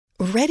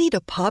Ready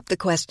to pop the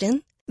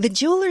question? The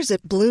jewelers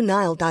at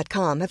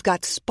BlueNile.com have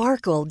got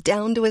sparkle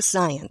down to a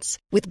science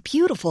with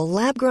beautiful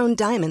lab-grown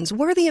diamonds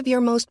worthy of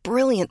your most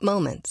brilliant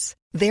moments.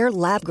 Their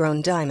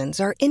lab-grown diamonds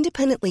are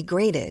independently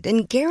graded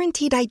and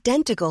guaranteed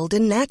identical to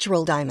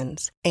natural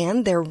diamonds,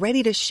 and they're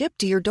ready to ship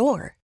to your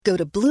door. Go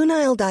to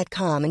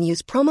BlueNile.com and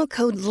use promo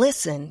code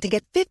LISTEN to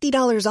get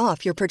 $50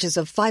 off your purchase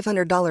of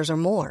 $500 or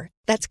more.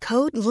 That's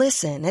code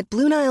LISTEN at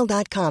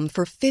BlueNile.com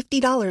for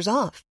 $50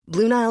 off.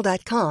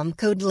 BlueNile.com,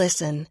 code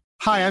LISTEN.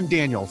 Hi, I'm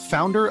Daniel,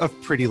 founder of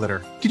Pretty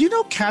Litter. Did you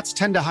know cats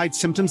tend to hide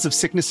symptoms of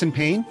sickness and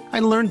pain? I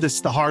learned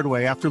this the hard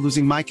way after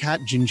losing my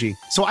cat, Gingy.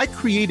 So I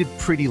created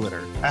Pretty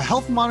Litter, a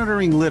health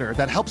monitoring litter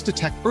that helps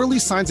detect early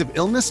signs of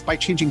illness by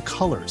changing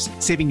colors,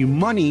 saving you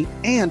money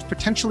and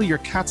potentially your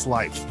cat's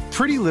life.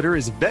 Pretty Litter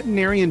is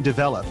veterinarian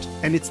developed,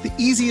 and it's the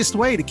easiest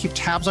way to keep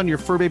tabs on your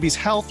fur baby's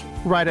health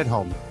right at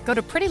home. Go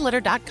to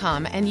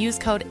prettylitter.com and use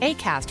code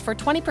ACAST for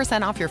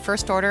 20% off your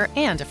first order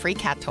and a free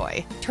cat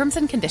toy. Terms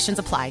and conditions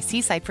apply.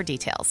 See site for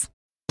details.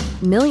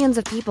 Millions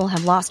of people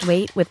have lost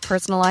weight with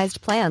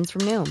personalized plans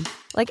from Noom.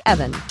 Like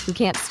Evan, who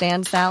can't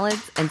stand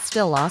salads and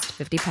still lost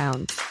 50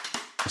 pounds.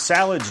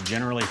 Salads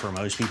generally for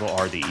most people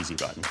are the easy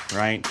button,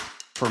 right?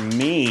 For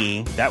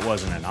me, that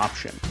wasn't an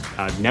option.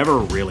 I never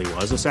really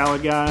was a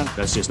salad guy.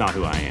 That's just not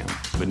who I am.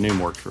 But Noom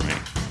worked for me.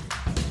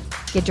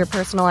 Get your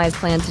personalized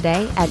plan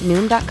today at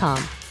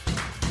Noom.com.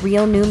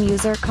 Real Noom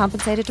user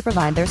compensated to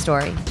provide their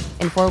story.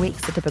 In 4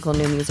 weeks, the typical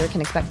Noom user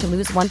can expect to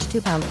lose 1 to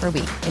 2 pounds per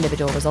week.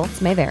 Individual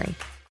results may vary.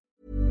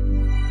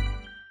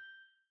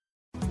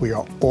 We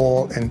are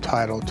all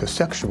entitled to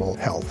sexual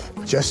health,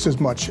 just as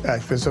much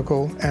as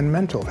physical and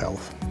mental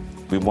health.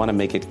 We want to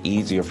make it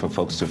easier for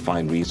folks to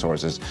find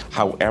resources.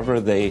 However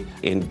they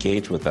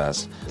engage with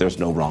us, there's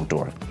no wrong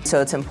door. So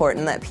it's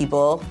important that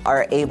people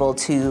are able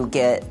to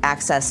get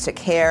access to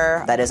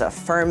care that is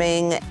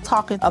affirming.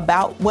 Talking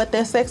about what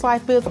their sex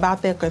life is,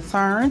 about their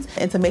concerns,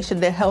 and to make sure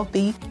they're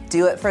healthy.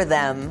 Do it for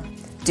them.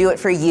 Do it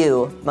for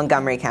you,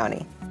 Montgomery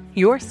County.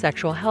 Your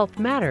sexual health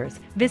matters.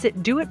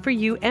 Visit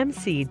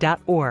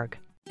doitforyoumc.org.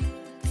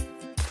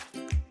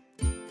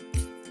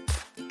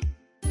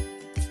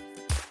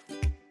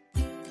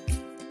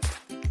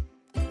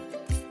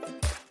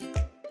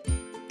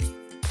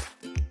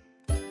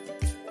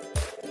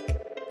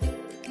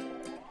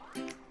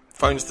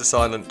 Phones to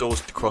silent, doors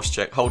to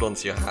cross-check, hold on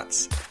to your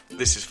hats.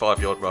 This is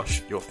 5 Yard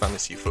Rush, your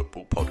fantasy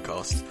football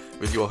podcast,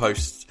 with your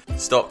hosts,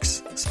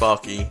 Stocks,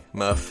 Sparky,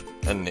 Murph,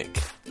 and Nick.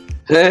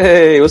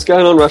 Hey, what's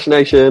going on, Rush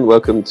Nation?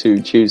 Welcome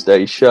to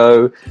Tuesday's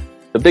show.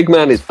 The big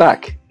man is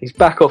back. He's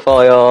back off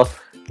IR.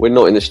 We're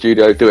not in the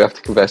studio, do we have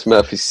to confess?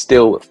 Murph is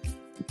still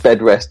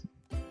bed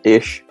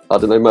rest-ish. I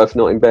don't know, Murph,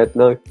 not in bed,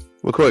 no?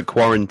 We'll call it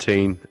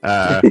quarantine,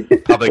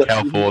 public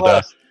health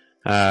order.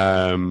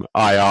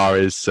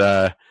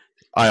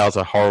 IR's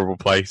a horrible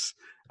place.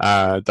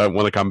 Don't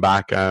want to come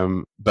back.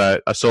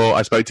 But I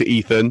spoke to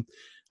Ethan,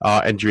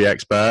 our injury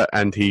expert,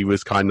 and he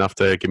was kind enough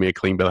to give me a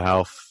clean bill of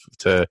health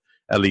to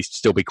at least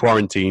still be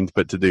quarantined,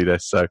 but to do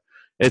this. So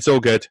it's all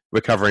good.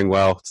 Recovering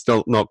well.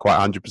 Still not quite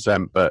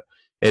 100%, but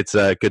it's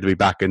good to be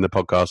back in the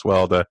podcast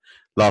world.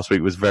 Last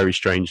week was very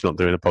strange not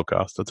doing a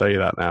podcast. I'll tell you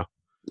that now.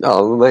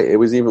 Oh, mate, it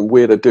was even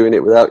weirder doing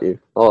it without you.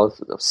 I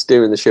was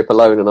steering the ship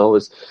alone, and I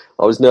was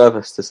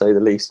nervous, to say the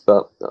least,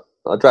 but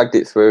I dragged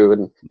it through,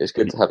 and it's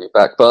good to have you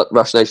back. But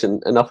Rush Nation,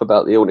 enough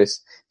about the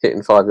illness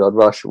hitting 5 Yard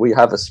Rush. We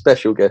have a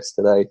special guest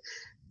today.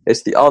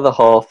 It's the other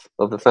half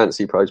of the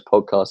Fantasy Pros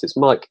podcast. It's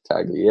Mike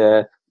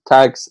Tagliere.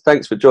 Tags,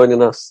 thanks for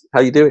joining us.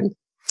 How you doing?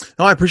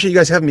 Oh, I appreciate you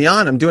guys having me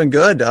on. I'm doing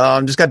good.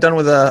 Just got done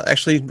with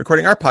actually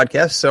recording our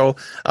podcast, so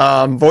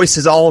voice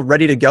is all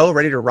ready to go,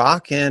 ready to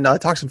rock, and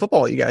talk some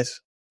football with you guys.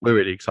 We're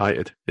really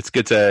excited. It's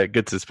good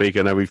to speak.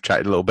 I know we've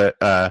chatted a little bit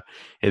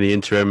in the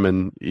interim,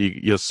 and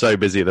you're so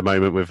busy at the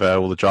moment with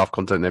all the draft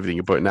content and everything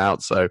you're putting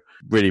out. So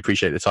really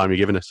appreciate the time you're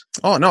giving us.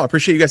 Oh, no, I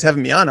appreciate you guys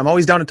having me on. I'm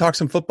always down to talk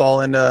some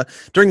football, and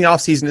during the off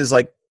season is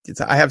like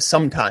I have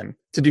some time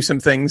to do some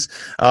things,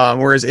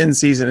 whereas in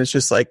season it's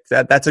just like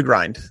that's a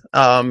grind.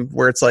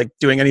 Where it's like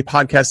doing any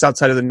podcasts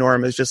outside of the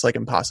norm is just like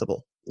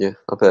impossible. Yeah,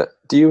 I bet.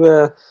 Do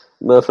you?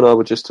 Murph and I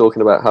were just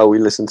talking about how we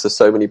listen to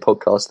so many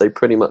podcasts. They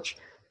pretty much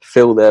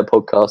fill their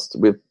podcast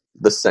with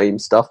the same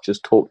stuff,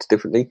 just talked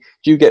differently.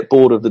 Do you get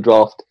bored of the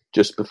draft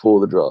just before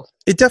the draft?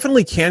 It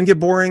definitely can get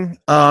boring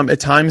at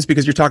times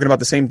because you're talking about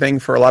the same thing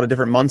for a lot of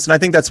different months. And I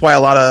think that's why a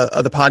lot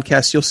of the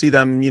podcasts, you'll see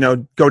them,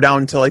 go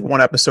down to like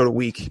one episode a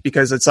week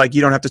because it's like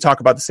you don't have to talk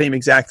about the same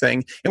exact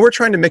thing. And we're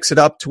trying to mix it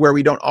up to where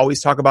we don't always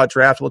talk about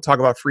draft. We'll talk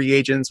about free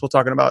agents. We'll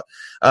talk about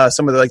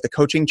some of the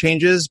coaching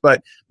changes.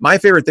 But my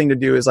favorite thing to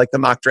do is like the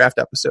mock draft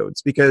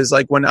episodes because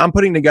like when I'm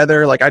putting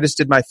together, like I just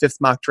did my 5th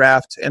mock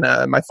draft and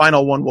my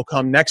final one will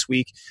come next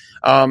week.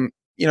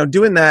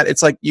 doing that,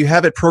 it's like you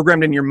have it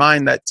programmed in your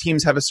mind that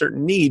teams have a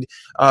certain need,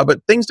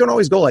 but things don't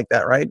always go like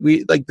that, right?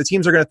 The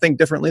teams are going to think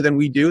differently than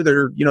we do.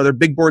 Their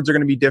big boards are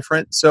going to be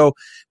different. So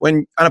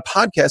when on a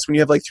podcast, when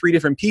you have like 3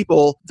 different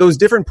people, those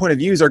different point of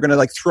views are going to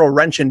like throw a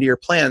wrench into your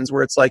plans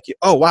where it's like,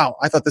 oh, wow,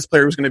 I thought this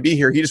player was going to be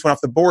here. He just went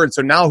off the board.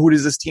 So now who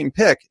does this team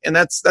pick? And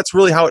that's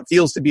really how it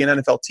feels to be an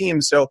NFL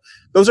team. So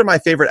those are my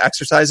favorite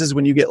exercises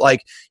when you get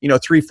like,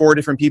 3-4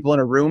 different people in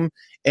a room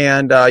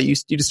and you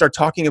just start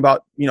talking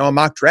about, a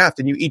mock draft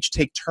and you each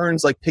take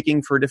turns like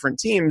picking for different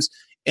teams.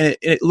 And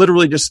it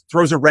literally just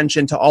throws a wrench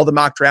into all the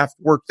mock draft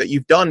work that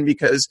you've done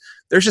because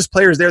there's just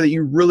players there that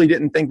you really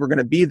didn't think were going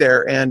to be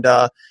there. And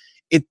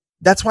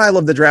that's why I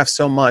love the draft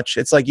so much.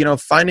 It's like,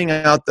 finding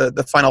out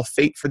the final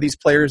fate for these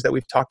players that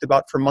we've talked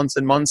about for months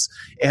and months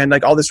and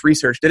like all this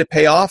research. Did it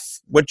pay off?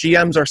 What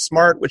GMs are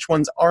smart? Which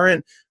ones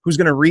aren't? Who's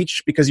going to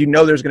reach? Because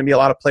there's going to be a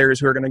lot of players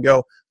who are going to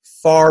go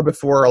far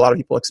before a lot of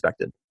people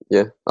expected.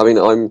 Yeah, I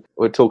mean,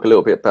 we'll talk a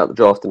little bit about the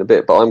draft in a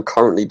bit, but I'm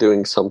currently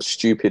doing some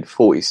stupid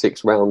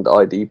 46-round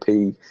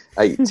IDP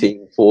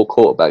 18-4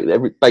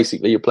 quarterback.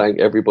 Basically, you're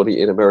playing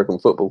everybody in American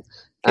football.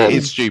 It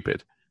is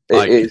stupid.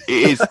 It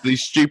is the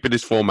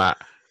stupidest format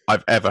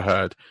I've ever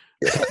heard.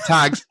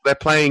 Tags, they're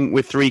playing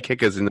with 3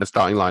 kickers in their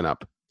starting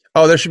lineup.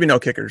 Oh, there should be no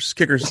kickers.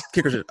 Kickers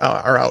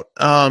are out.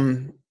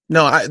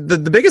 No,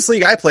 the biggest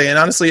league I play in,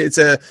 honestly, we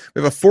have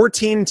a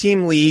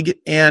 14-team league,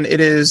 and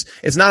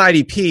it's not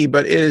IDP,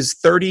 but it is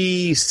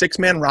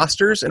 36-man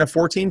rosters in a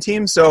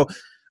 14-team. So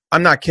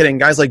I'm not kidding.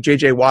 Guys like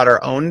J.J. Watt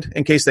are owned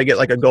in case they get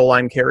like a goal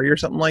line carry or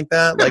something like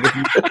that. Like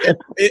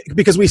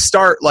because we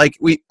start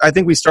I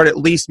think we start at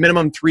least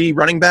minimum 3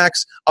 running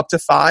backs up to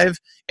 5,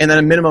 and then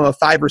a minimum of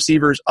 5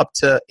 receivers up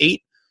to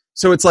 8.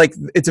 So it's like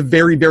it's a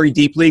very, very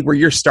deep league where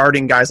you're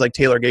starting guys like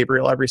Taylor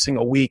Gabriel every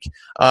single week.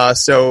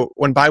 So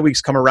when bye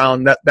weeks come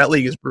around, that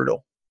league is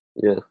brutal.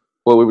 Yeah.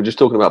 Well, we were just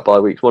talking about bye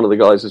weeks. One of the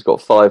guys has got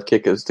 5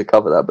 kickers to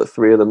cover that, but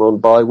 3 of them on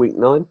bye week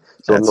 9.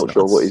 So I'm not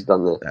sure what he's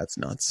done there. That's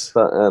nuts.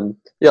 But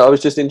I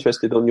was just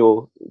interested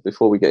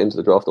before we get into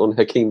the draft, on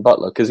Hakeem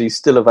Butler, because he's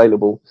still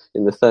available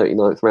in the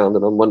 39th round,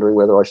 and I'm wondering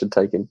whether I should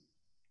take him.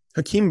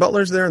 Hakeem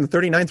Butler's there in the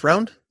 39th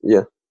round?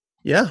 Yeah.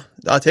 Yeah,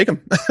 I'll take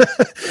him.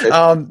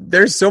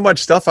 There's so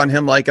much stuff on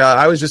him. Like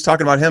I was just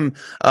talking about him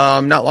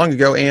not long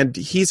ago, and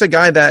he's a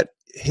guy that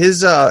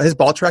his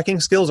ball tracking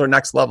skills are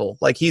next level.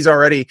 Like he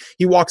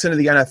walks into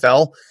the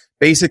NFL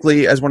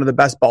basically as one of the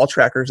best ball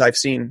trackers I've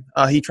seen.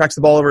 He tracks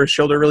the ball over his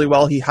shoulder really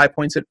well. He high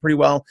points it pretty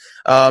well.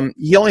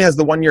 He only has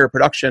the 1 year of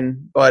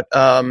production, but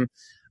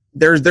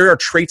there are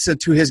traits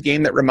to his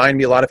game that remind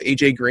me a lot of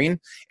AJ Green,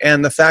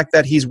 and the fact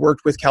that he's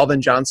worked with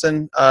Calvin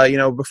Johnson.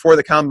 Before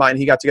the combine,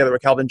 he got together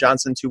with Calvin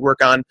Johnson to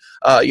work on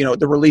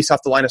the release off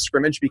the line of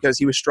scrimmage because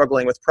he was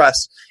struggling with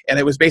press, and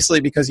it was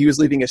basically because he was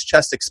leaving his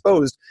chest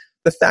exposed.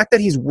 The fact that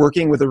he's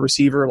working with a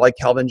receiver like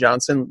Calvin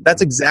Johnson,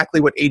 that's exactly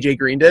what AJ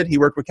Green did. He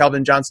worked with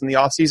Calvin Johnson in the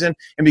offseason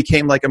and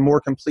became like a more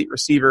complete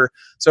receiver.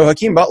 So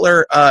Hakeem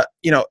Butler,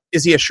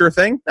 is he a sure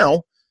thing?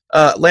 No.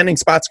 Landing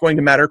spot's going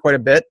to matter quite a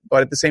bit,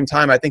 but at the same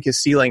time, I think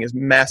his ceiling is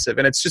massive,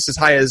 and it's just as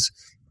high as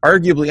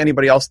arguably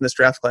anybody else in this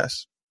draft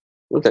class.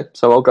 Okay,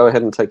 so I'll go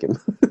ahead and take him.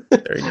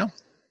 There you go.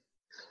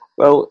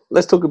 Well,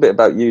 let's talk a bit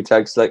about you,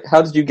 Tags. Like,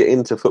 how did you get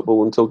into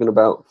football and talking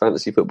about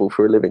fantasy football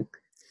for a living?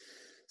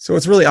 So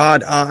it's really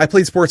odd. I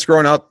played sports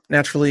growing up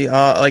naturally,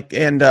 I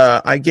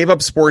gave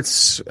up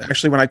sports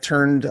actually when I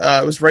turned.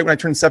 It was right when I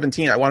turned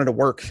 17. I wanted to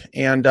work,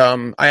 and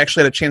I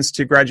actually had a chance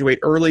to graduate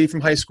early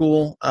from high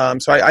school.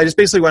 So I just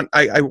basically went.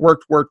 I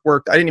worked.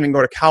 I didn't even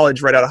go to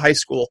college right out of high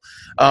school.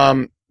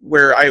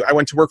 Where I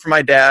went to work for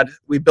my dad.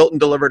 We built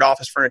and delivered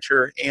office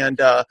furniture, and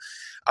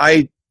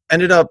I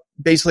ended up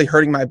basically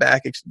hurting my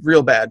back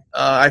real bad.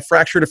 I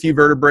fractured a few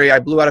vertebrae. I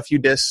blew out a few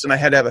discs, and I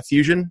had to have a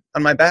fusion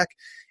on my back.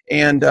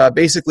 And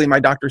basically,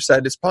 my doctor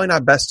said it's probably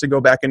not best to go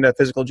back into a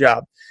physical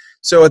job.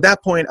 So at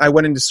that point, I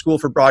went into school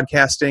for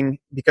broadcasting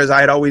because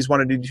I had always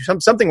wanted to do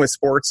something with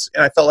sports,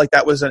 and I felt like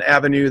that was an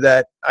avenue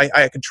that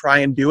I could try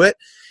and do it.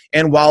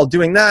 And while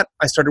doing that,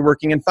 I started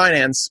working in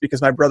finance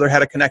because my brother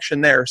had a connection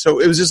there. So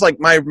it was just like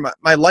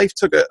my life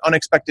took an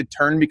unexpected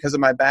turn because of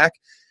my back.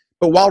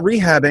 But while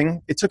rehabbing,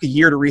 it took a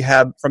year to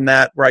rehab from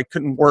that where I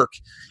couldn't work.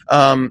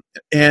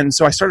 And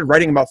so I started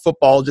writing about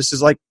football just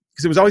as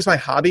because it was always my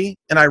hobby,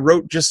 and I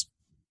wrote just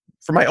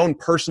for my own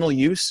personal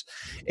use.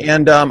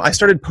 And I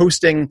started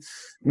posting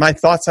my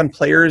thoughts on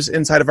players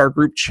inside of our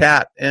group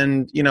chat.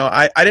 And,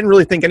 I didn't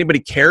really think anybody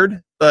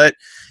cared, but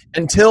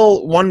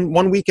until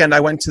one weekend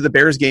I went to the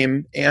Bears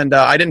game and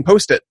I didn't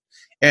post it.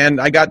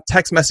 And I got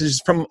text messages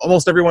from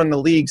almost everyone in the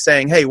league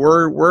saying, hey,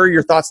 where are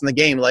your thoughts on the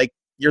game? Like,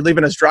 you're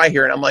leaving us dry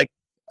here. And I'm like,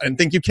 I didn't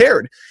think you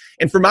cared.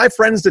 And for my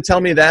friends to tell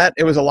me that,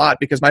 it was a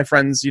lot because my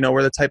friends,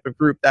 we're the type of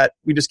group that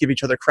we just give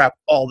each other crap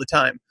all the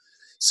time.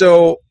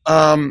 So,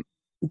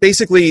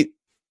 basically,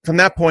 from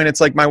that point, it's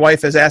like my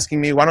wife is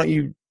asking me, why don't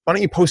you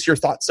post your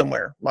thoughts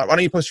somewhere? Why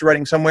don't you post your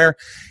writing somewhere?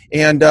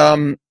 And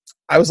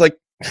I was like,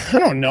 I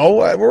don't know.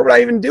 Where would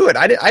I even do it?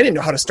 I didn't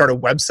know how to start a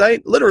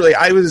website. Literally,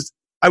 I was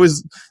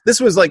this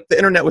was like the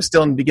internet was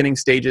still in the beginning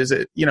stages.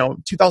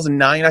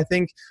 2009, I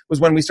think, was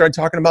when we started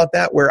talking about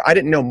that, where I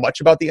didn't know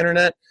much about the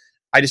internet.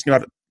 I just knew how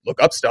to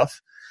look up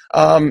stuff.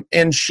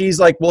 And she's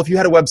like, well, if you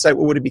had a website,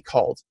 what would it be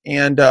called?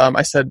 And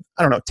I said,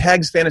 I don't know,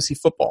 Tags Fantasy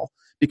Football,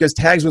 because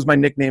Tags was my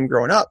nickname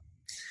growing up.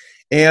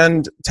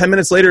 And 10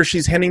 minutes later,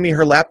 she's handing me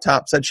her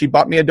laptop, said she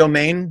bought me a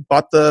domain,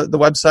 bought the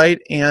website,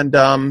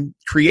 and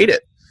created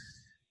it.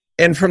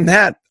 And from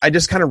that, I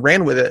just kind of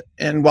ran with it.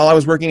 And while I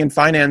was working in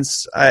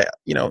finance, I,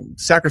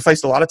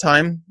 sacrificed a lot of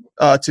time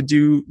to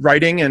do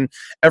writing. And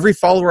every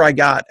follower I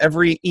got,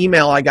 every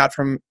email I got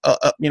from,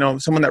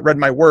 someone that read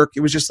my work,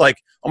 it was just like,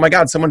 oh my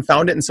God, someone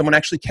found it and someone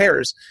actually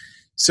cares.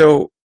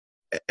 So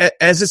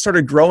as it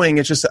started growing,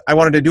 it's just, I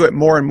wanted to do it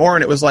more and more.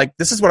 And it was like,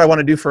 this is what I want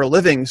to do for a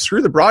living.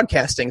 Screw the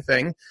broadcasting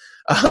thing.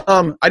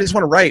 I just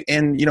want to write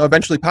and,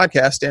 eventually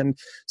podcast. And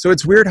so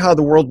it's weird how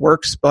the world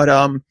works.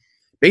 But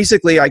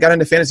basically, I got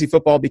into fantasy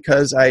football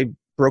because I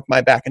broke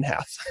my back in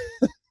half.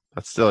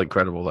 That's still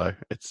incredible, though.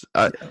 It's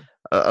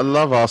I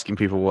love asking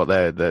people what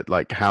they're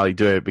like, how they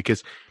do it,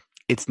 because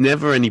it's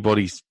never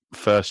anybody's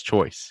first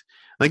choice.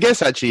 And I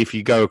guess actually, if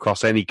you go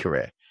across any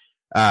career,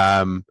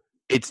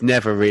 it's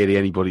never really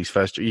anybody's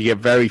first. You get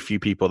very few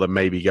people that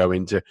maybe go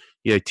into,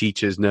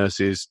 teachers,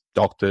 nurses,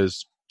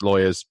 doctors,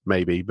 lawyers,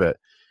 maybe, but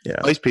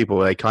most people,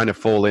 they kind of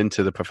fall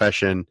into the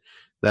profession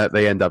that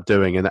they end up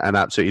doing and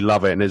absolutely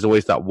love it. And there's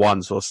always that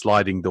one sort of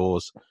sliding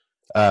doors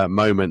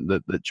moment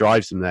that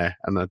drives them there.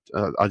 And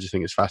I just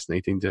think it's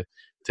fascinating to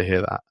hear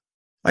that.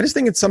 I just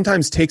think it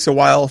sometimes takes a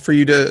while for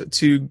you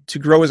to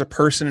grow as a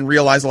person and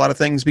realize a lot of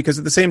things, because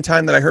at the same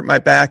time that I hurt my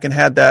back and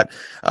had that,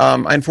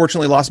 I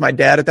unfortunately lost my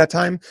dad at that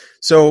time.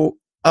 So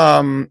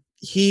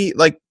he,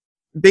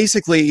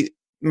 basically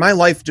my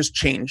life just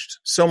changed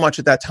so much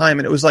at that time.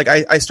 And it was like,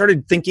 I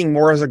started thinking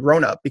more as a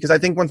grown up, because I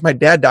think once my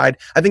dad died,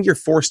 I think you're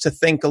forced to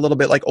think a little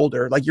bit like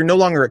older, like you're no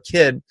longer a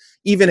kid.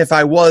 Even if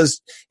I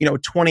was,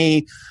 20, I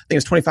think it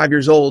was 25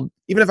 years old.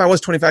 Even if I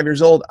was 25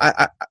 years old,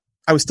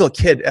 I was still a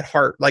kid at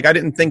heart. Like I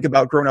didn't think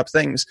about grown up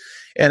things,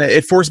 and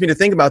it forced me to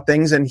think about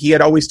things. And he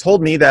had always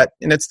told me that,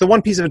 and it's the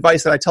one piece of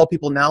advice that I tell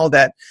people now,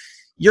 that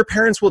your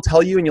parents will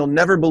tell you and you'll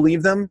never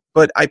believe them,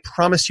 but I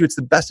promise you it's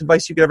the best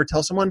advice you could ever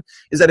tell someone,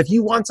 is that if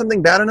you want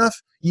something bad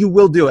enough, you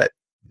will do it.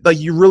 Like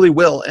you really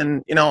will.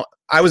 And,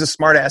 I was a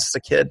smart ass as a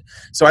kid.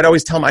 So I'd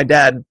always tell my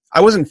dad, I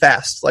wasn't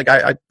fast. Like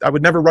I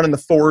would never run in the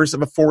fours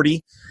of a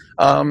 40.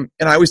 And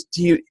I was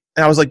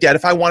like, Dad,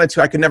 if I wanted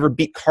to, I could never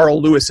beat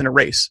Carl Lewis in a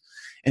race.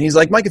 And he's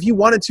like, Mike, if you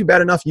wanted to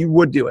bad enough, you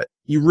would do it.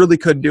 You really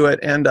could do it.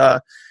 And,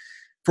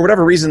 for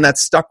whatever reason, that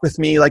stuck with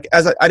me. Like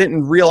as I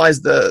didn't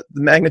realize the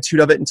magnitude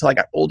of it until I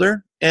got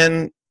older.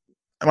 And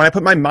when I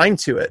put my mind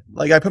to it,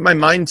 like I put my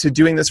mind to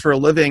doing this for a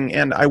living,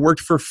 and I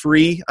worked for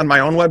free on my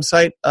own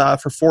website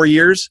for 4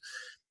 years,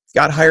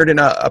 got hired in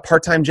a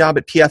part-time job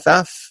at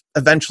PFF.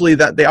 Eventually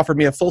that they offered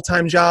me a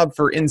full-time job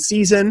for in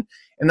season.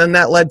 And then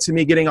that led to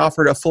me getting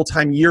offered a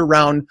full-time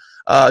year-round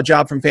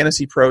job from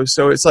Fantasy Pros.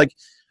 So it's like,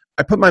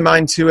 I put my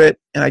mind to it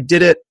and I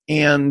did it.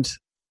 And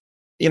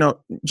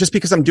just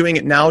because I'm doing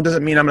it now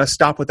doesn't mean I'm going to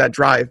stop with that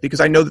drive, because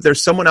I know that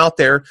there's someone out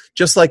there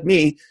just like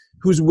me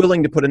who's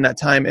willing to put in that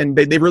time, and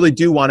they really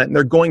do want it, and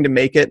they're going to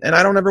make it. And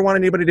I don't ever want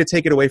anybody to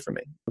take it away from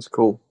me. That's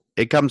cool.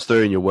 It comes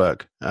through in your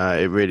work.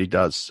 It really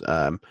does.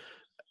 I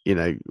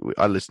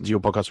listen to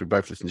your podcast. We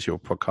both listen to your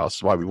podcast.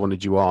 That's why we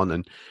wanted you on,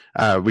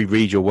 and we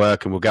read your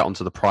work, and we'll get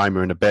onto the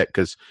primer in a bit,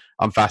 because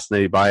I'm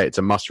fascinated by it. It's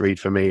a must read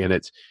for me, and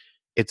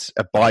it's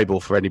a Bible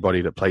for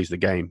anybody that plays the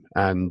game.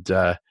 And,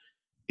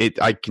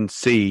 I can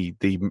see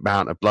the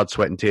amount of blood,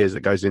 sweat, and tears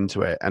that goes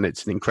into it, and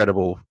it's an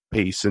incredible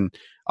piece. And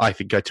I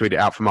think I tweet it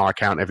out from our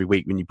account every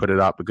week when you put it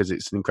up, because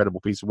it's an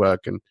incredible piece of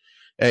work, and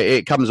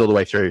it comes all the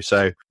way through.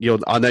 So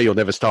I know you'll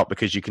never stop,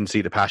 because you can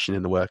see the passion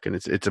in the work, and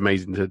it's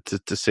amazing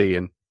to see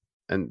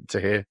and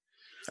to hear.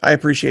 I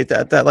appreciate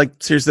that.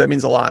 That seriously, that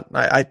means a lot.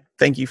 I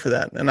thank you for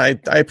that, and I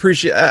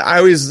appreciate.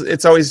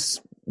 It's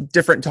always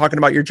different talking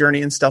about your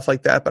journey and stuff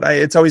like that, but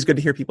it's always good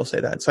to hear people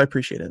say that. So I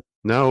appreciate it.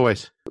 No,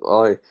 always.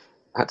 I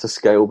had to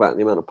scale back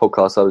the amount of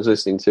podcasts I was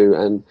listening to,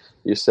 and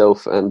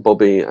yourself and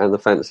Bobby and the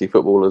Fantasy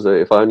Footballers.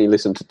 If I only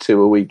listen to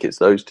 2 a week, it's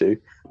those two,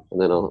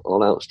 and then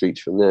I'll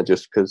outstreach from there,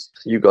 just because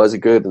you guys are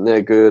good and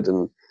they're good.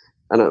 And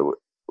I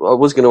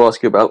was going to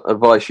ask you about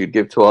advice you'd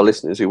give to our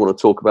listeners who want to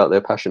talk about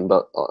their passion,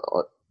 but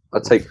I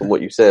take from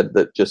what you said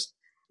that just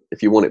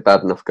if you want it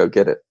bad enough, go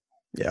get it.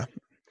 Yeah.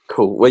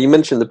 Cool. Well, you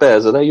mentioned the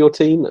Bears. Are they your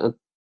team?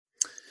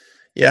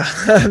 Yeah,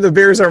 the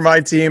Bears are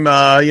my team.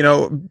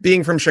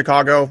 Being from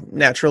Chicago,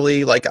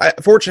 naturally,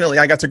 fortunately,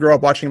 I got to grow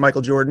up watching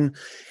Michael Jordan.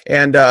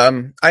 And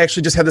I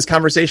actually just had this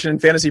conversation in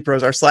Fantasy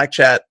Pros, our Slack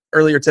chat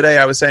earlier today.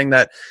 I was saying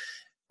that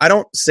I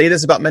don't say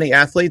this about many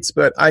athletes,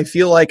 but I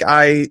feel like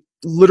I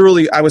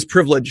was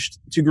privileged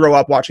to grow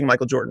up watching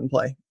Michael Jordan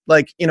play.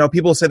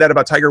 People say that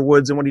about Tiger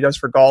Woods and what he does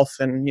for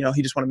golf. And,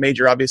 he just won a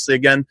major, obviously,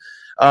 again.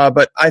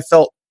 But I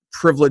felt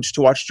privileged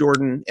to watch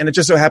Jordan, and it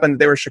just so happened that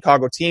they were a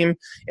Chicago team,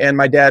 and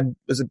my dad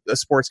was a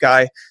sports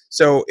guy,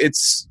 so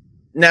it's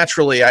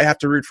naturally I have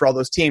to root for all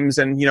those teams.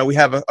 And we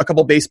have a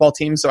couple baseball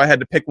teams, so I had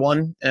to pick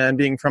one, and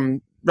being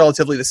from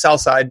relatively the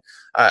South Side.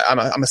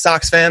 I'm a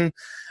Sox fan.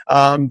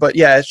 But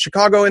yeah,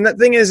 Chicago. And the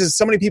thing is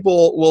so many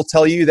people will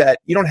tell you that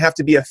you don't have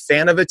to be a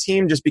fan of a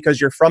team just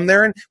because you're from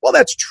there. And well,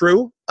 that's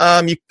true.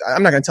 I'm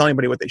not going to tell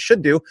anybody what they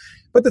should do.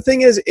 But the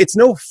thing is, it's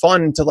no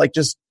fun to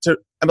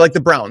I'm like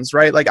the Browns,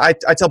 right? Like I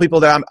tell people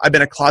that I've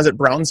been a closet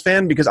Browns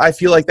fan because I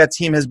feel like that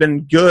team has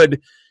been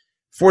good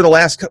for the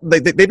last,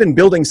 they've been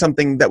building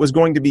something that was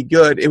going to be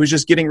good. It was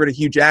just getting rid of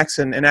Hugh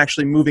Jackson and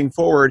actually moving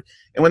forward.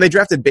 And when they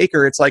drafted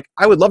Baker, it's like,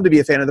 I would love to be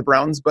a fan of the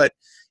Browns, but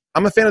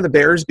I'm a fan of the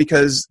Bears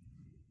because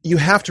you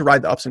have to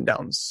ride the ups and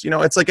downs.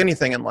 It's like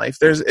anything in life.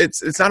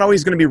 It's not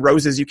always going to be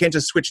roses. You can't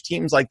just switch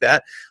teams like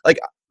that. Like,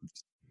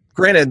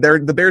 granted,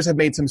 the Bears have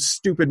made some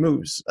stupid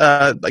moves,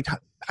 like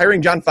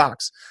hiring John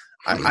Fox.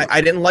 I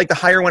didn't like the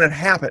hire when it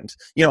happened.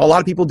 A lot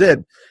of people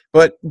did.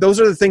 But those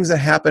are the things that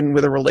happen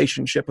with a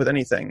relationship with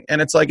anything.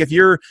 And it's like if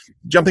you're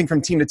jumping from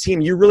team to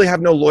team, you really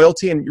have no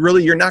loyalty, and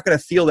really you're not going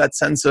to feel that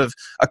sense of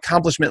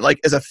accomplishment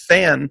like as a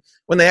fan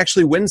when they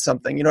actually win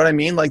something. You know what I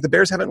mean? Like the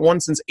Bears haven't won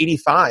since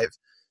 '85.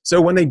 So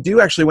when they do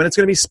actually win, it's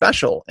going to be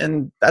special.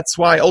 And that's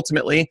why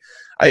ultimately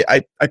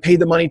I paid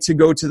the money to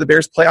go to the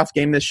Bears playoff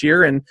game this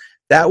year. And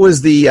I've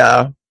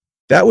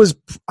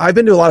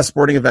been to a lot of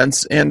sporting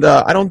events, and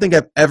I don't think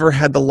I've ever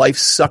had the life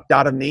sucked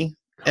out of me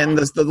and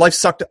the life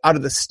sucked out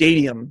of the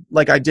stadium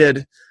like I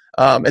did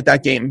at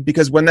that game.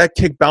 Because when that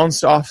kick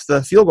bounced off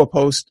the field goal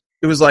post,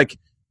 it was like,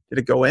 did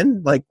it go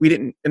in? Like we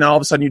didn't, and all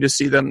of a sudden you just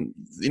see them,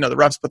 the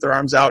refs put their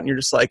arms out, and you're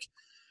just like,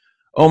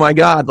 oh my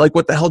God, like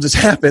what the hell just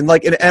happened?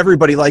 Like, and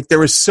everybody, like there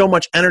was so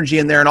much energy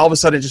in there, and all of a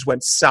sudden it just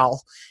went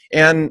south.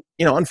 And,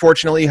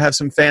 unfortunately you have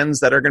some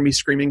fans that are going to be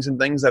screaming some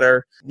things that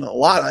are a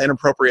lot of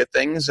inappropriate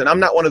things. And I'm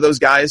not one of those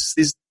guys.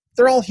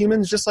 They're all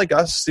humans just like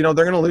us. They're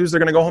going to lose. They're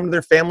going to go home to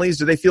their families.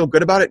 Do they feel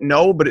good about it?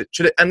 No. But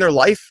should it end their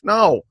life?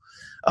 No.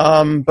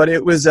 But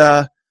it was,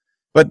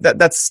 but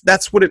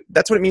that's what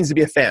it means to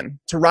be a fan,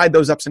 to ride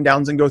those ups and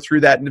downs and go through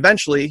that. And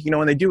eventually,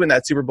 when they do win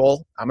that Super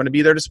Bowl, I'm going to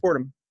be there to support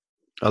them.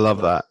 I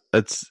love that.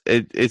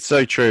 It's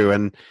so true.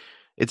 And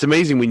it's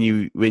amazing when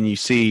you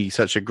see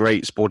such a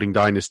great sporting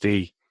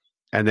dynasty,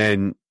 and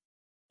then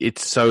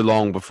it's so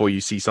long before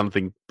you see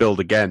something build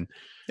again.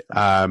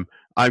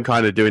 I'm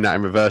kind of doing that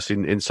in reverse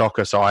in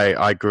soccer. So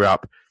I grew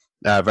up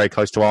very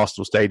close to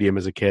Arsenal Stadium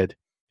as a kid.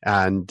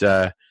 And,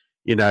 I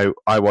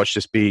watched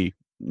this be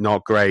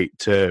not great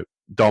to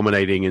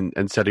dominating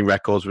and setting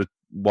records with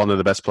one of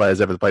the best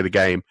players ever to play the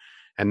game.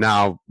 And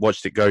now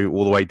watched it go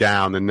all the way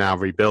down and now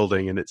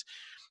rebuilding. And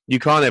you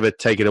can't ever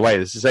take it away.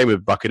 It's the same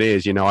with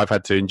Buccaneers. I've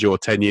had to endure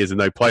 10 years of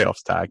no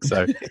playoffs tag.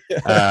 So,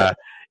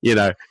 and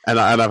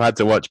I've had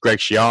to watch Greg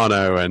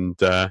Schiano and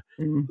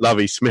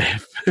Lovie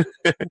Smith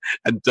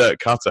and Dirk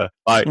Cutter.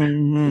 Like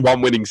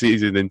one winning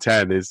season in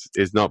 10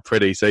 is not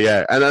pretty. So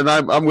yeah, and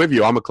I'm with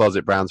you. I'm a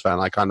closet Browns fan.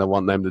 I kind of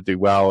want them to do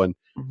well. And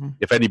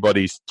if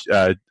anybody's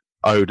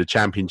owed a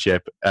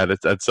championship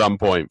at some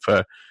point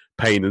for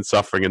pain and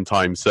suffering and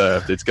time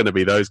served, it's going to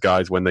be those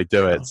guys when they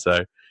do it.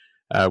 So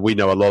we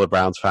know a lot of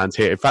Browns fans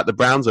here. In fact, the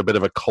Browns are a bit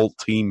of a cult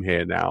team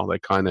here now. They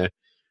kind of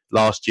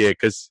last year,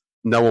 because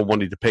no one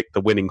wanted to pick the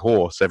winning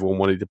horse. Everyone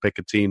wanted to pick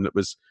a team that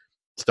was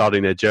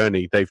starting their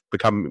journey. They've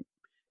become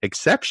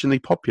exceptionally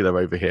popular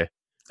over here,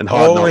 and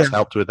Hard Knocks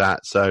helped with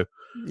that. So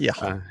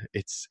yeah,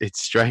 it's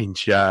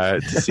strange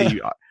to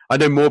see. I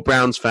know more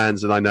Browns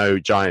fans than I know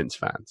Giants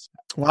fans.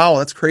 Wow,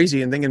 that's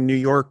crazy. And thinking New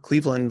York,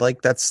 Cleveland,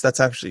 like that's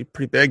actually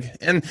pretty big.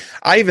 And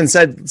I even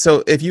said,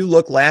 so if you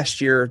look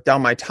last year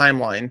down my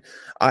timeline,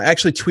 I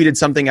actually tweeted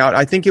something out.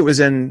 I think it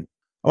was in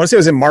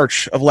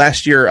March of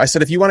last year. I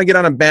said, if you want to get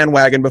on a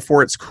bandwagon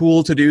before it's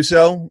cool to do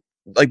so,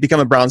 like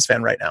become a Browns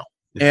fan right now.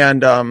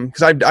 And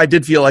because I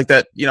did feel like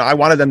that, I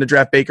wanted them to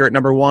draft Baker at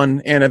number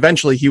 1, and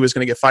eventually he was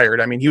going to get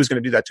fired. I mean, he was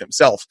going to do that to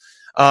himself.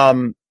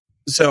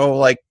 So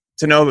like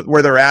to know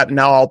where they're at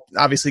now,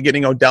 obviously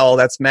getting Odell,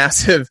 that's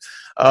massive.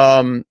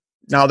 Now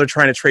they're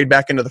trying to trade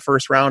back into the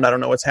first round. I don't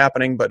know what's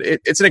happening, but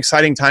it's an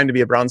exciting time to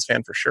be a Browns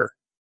fan for sure.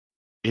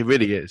 It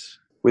really is.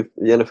 With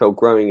the NFL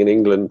growing in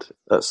England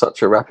at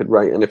such a rapid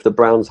rate, and if the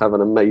Browns have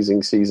an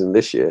amazing season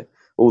this year,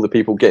 all the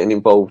people getting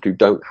involved who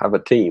don't have a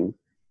team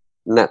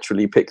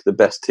naturally pick the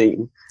best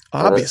team.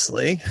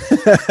 Obviously.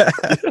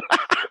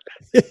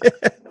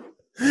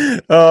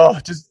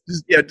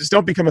 Just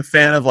don't become a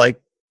fan of,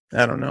 like,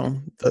 I don't know,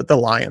 the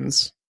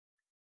Lions.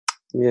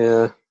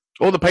 Yeah.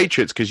 Or the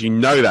Patriots, because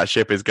that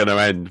ship is going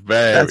to end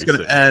very That's going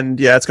to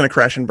end. Yeah, it's going to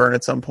crash and burn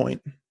at some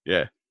point.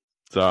 Yeah.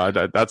 So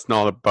that's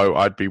not a boat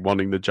I'd be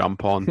wanting to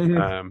jump on.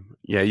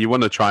 You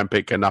want to try and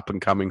pick an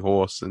up-and-coming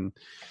horse. And,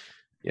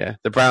 yeah,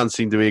 the Browns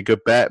seem to be a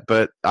good bet,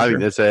 but I think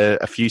there's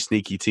a few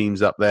sneaky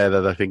teams up there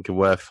that I think are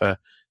worth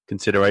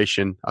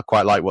consideration. I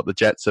quite like what the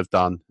Jets have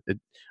done.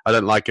 I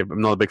don't like it.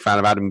 I'm not a big fan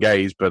of Adam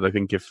Gase, but I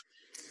think if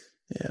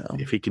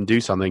he can do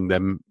something,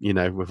 then,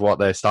 with what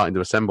they're starting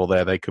to assemble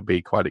there, they could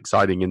be quite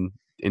exciting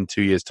in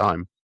 2 years'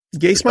 time.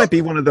 Gase might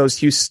be one of those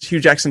Hugh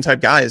Jackson type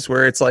guys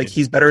where it's like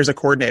he's better as a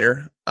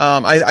coordinator.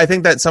 I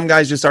think that some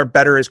guys just are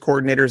better as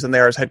coordinators than they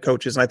are as head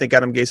coaches, and I think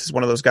Adam Gase is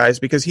one of those guys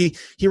because he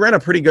ran a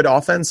pretty good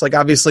offense. Like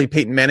obviously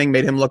Peyton Manning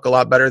made him look a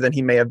lot better than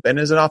he may have been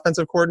as an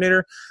offensive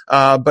coordinator,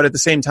 but at the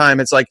same time,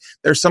 it's like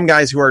there's some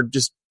guys who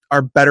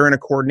are better in a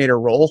coordinator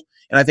role,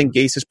 and I think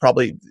Gase is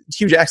probably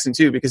Hugh Jackson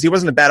too because he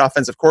wasn't a bad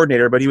offensive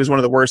coordinator, but he was one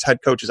of the worst head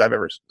coaches I've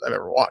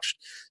ever watched.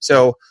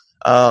 So.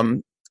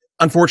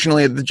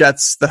 Unfortunately, the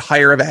Jets, the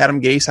hire of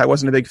Adam Gase, I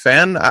wasn't a big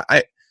fan.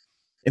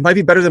 It might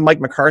be better than Mike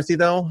McCarthy,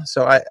 though.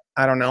 So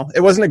I don't know.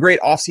 It wasn't a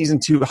great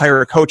offseason to hire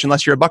a coach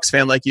unless you're a Bucs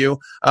fan like you.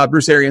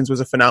 Bruce Arians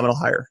was a phenomenal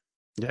hire.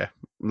 Yeah,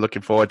 I'm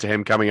looking forward to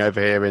him coming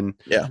over here.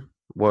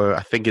 Well,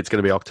 I think it's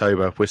going to be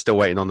October. We're still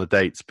waiting on the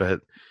dates, but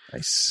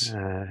nice.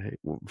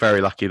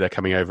 Very lucky they're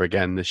coming over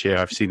again this year.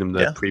 I've seen them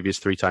the previous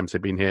 3 times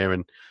they've been here,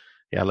 and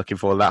yeah, looking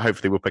forward to that.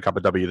 Hopefully we'll pick up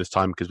a W this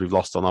time because we've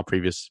lost on our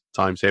previous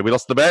times here. We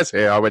lost the Bears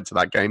here. I went to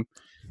that game.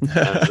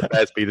 The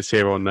Bears beat us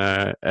here on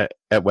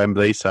at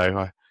Wembley,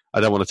 so I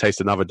don't want to taste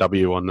another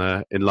W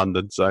in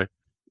London. So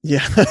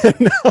yeah,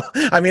 no.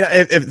 I mean,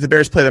 if the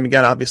Bears play them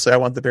again, obviously I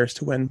want the Bears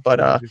to win.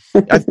 But I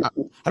don't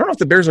know if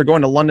the Bears are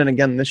going to London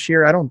again this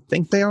year. I don't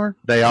think they are.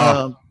 They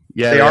are.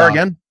 They are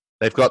again.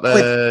 They've got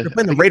they're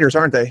playing the Raiders,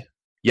 aren't they?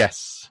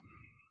 Yes.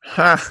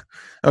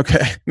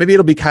 Okay. Maybe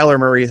it'll be Kyler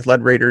Murray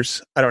led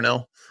Raiders. I don't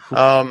know.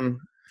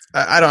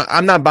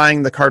 I'm not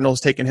buying the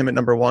Cardinals taking him at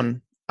number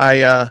 1.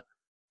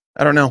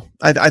 I don't know.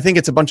 I think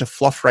it's a bunch of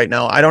fluff right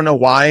now. I don't know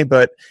why,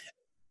 but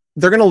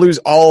they're going to lose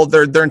all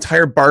their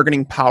entire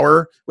bargaining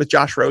power with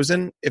Josh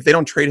Rosen if they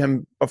don't trade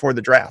him before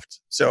the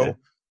draft. So,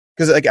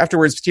 because like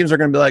afterwards, teams are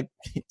going to be like,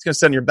 he's going to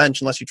sit on your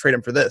bench unless you trade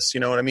him for this. You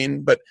know what I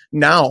mean? But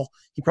now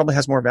he probably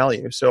has more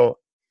value. So,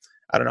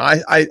 I don't know.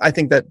 I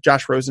think that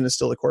Josh Rosen is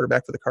still the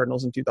quarterback for the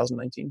Cardinals in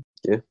 2019.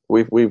 Yeah,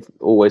 we've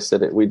always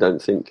said it. We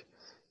don't think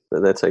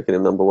that they're taking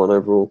him number 1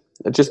 overall.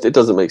 It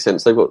doesn't make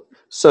sense. They've got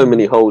so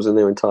many holes in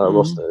their entire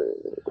roster.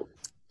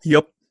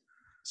 Yep.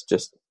 It's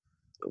just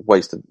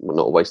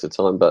not a waste of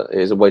time, but it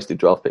is a wasted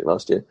draft pick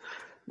last year.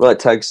 Right,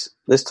 Tags,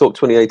 let's talk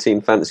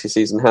 2018 fantasy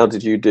season. How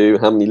did you do?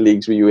 How many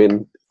leagues were you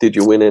in? Did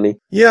you win any?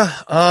 Yeah.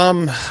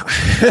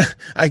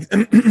 I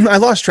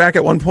lost track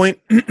at one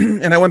point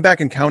and I went back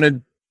and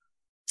counted.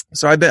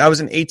 So I was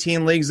in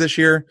 18 leagues this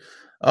year,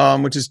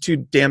 which is too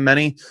damn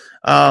many.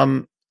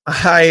 I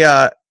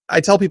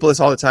tell people this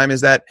all the time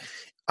is that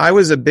I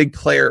was a big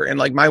player and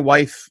like my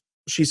wife,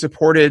 she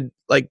supported,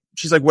 like,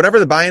 she's like, whatever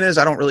the buy-in is,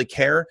 I don't really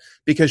care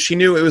because she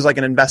knew it was like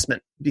an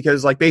investment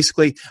because like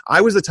basically I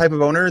was the type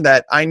of owner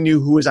that I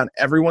knew who was on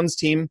everyone's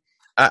team.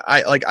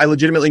 I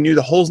legitimately knew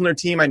the holes in their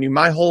team. I knew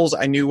my holes.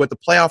 I knew what the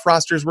playoff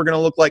rosters were going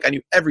to look like. I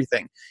knew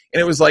everything.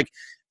 And it was like,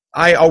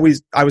 I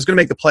was going to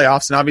make the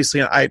playoffs. And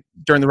obviously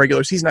during the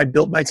regular season, I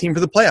built my team for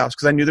the playoffs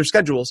because I knew their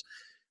schedules.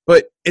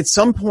 But at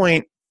some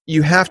point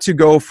you have to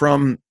go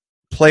from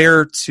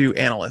player to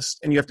analyst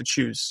and you have to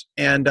choose.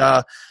 And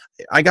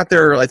I got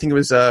there, I think it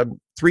was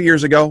 3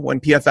 years ago when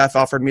PFF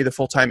offered me the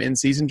full-time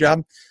in-season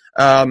job,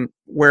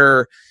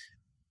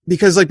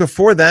 because like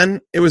before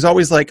then it was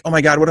always like, oh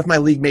my God, what if my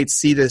league mates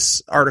see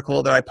this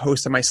article that I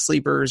post on my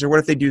sleepers, or what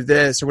if they do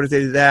this, or what if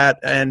they do that?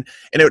 And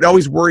it would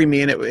always worry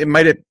me, and it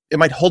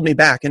might hold me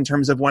back in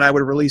terms of when I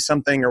would release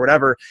something or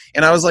whatever.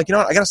 And I was like, you know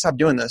what, I got to stop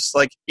doing this.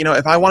 Like, you know,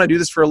 if I want to do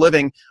this for a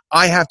living,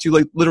 I have to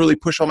like literally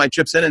push all my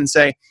chips in and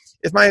say,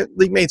 if my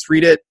league mates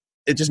read it,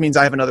 it just means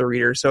I have another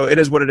reader. So it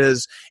is what it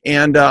is.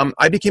 And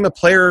I became a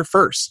player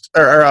first,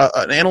 or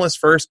an analyst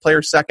first,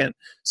 player second.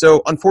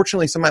 So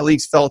unfortunately, some of my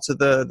leagues fell to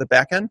the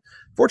back end.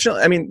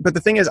 Fortunately, I mean, but the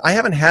thing is, I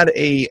haven't had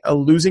a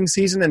losing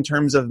season in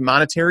terms of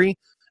monetary.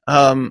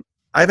 I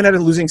haven't had a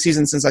losing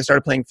season since I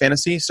started playing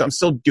fantasy, so I'm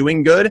still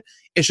doing good.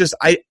 It's just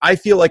I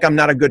feel like I'm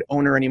not a good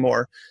owner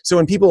anymore. So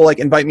when people like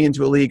invite me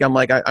into a league, I'm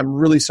like, I'm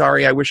really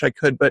sorry. I wish I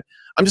could, but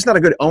I'm just not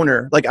a good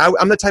owner. Like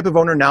I'm the type of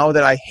owner now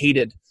that I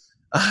hated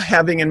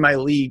having in my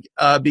league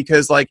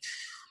because like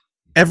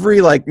every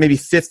like maybe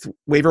 5th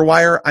waiver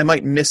wire, I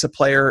might miss a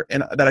player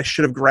and that I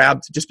should have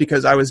grabbed just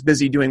because I was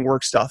busy doing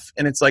work stuff.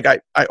 And it's like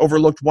I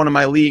overlooked one of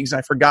my leagues and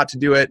I forgot to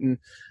do it. And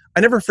I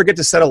never forget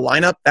to set a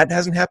lineup. That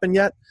hasn't happened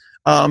yet.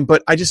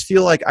 But I just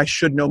feel like I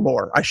should know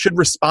more. I should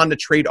respond to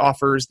trade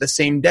offers the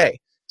same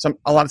day. So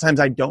a lot of times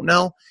I don't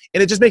know.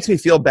 And it just makes me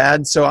feel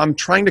bad. So I'm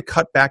trying to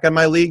cut back on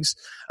my leagues.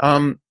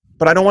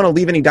 But I don't want to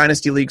leave any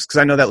dynasty leagues because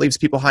I know that leaves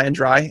people high and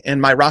dry. And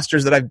my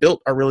rosters that I've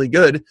built are really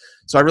good.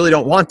 So I really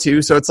don't want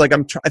to. So it's like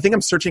I think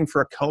I'm searching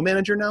for a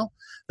co-manager now,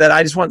 that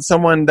I just want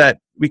someone that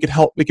we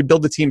could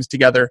build the teams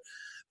together.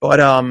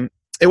 But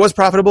it was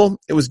profitable.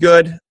 It was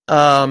good.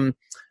 I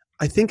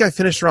think I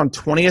finished around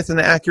 20th in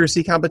the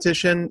accuracy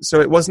competition.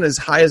 So it wasn't as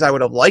high as I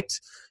would have liked.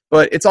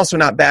 But it's also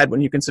not bad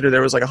when you consider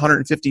there was like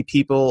 150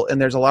 people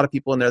and there's a lot of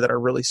people in there that are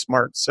really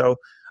smart. So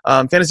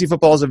fantasy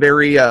football is a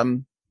very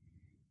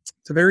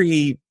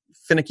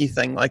finicky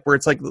thing, like where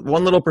it's like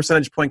one little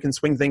percentage point can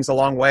swing things a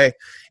long way.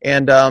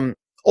 And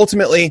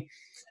ultimately,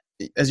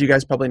 as you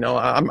guys probably know,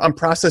 I'm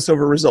process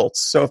over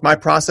results. So if my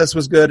process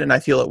was good and I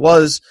feel it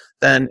was,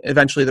 then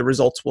eventually the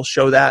results will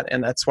show that.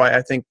 And that's why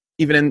I think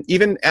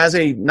Even as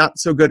a not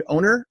so good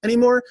owner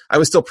anymore, I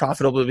was still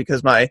profitable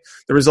because the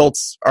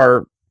results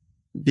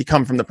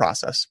become from the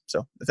process.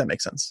 So if that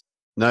makes sense.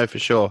 No, for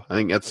sure. I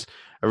think that's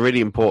a really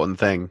important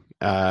thing.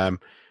 I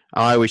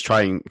always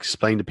try and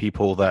explain to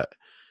people that,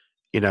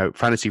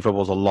 fantasy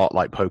football is a lot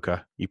like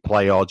poker. You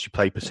play odds, you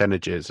play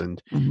percentages.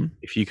 And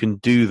if you can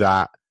do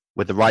that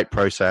with the right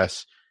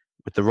process,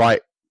 with the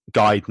right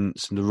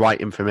guidance and the right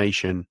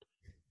information,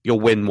 you'll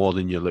win more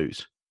than you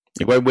lose.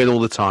 You won't win all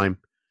the time.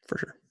 For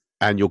sure.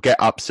 And you'll get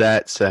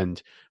upsets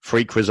and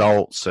freak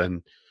results,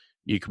 and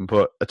you can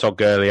put a Todd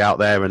Gurley out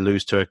there and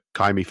lose to a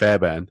Kaimi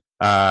Fairbairn.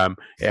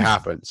 It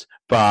happens,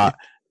 but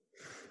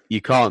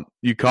you can't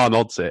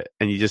odds it,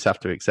 and you just have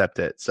to accept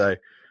it. So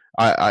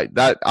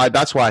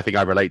that's why I think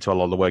I relate to a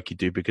lot of the work you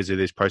do, because it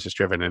is process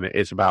driven, and it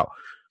is about,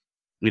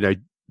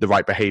 the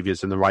right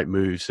behaviors and the right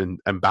moves and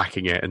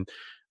backing it. And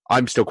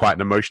I'm still quite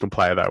an emotional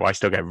player, though. I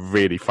still get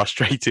really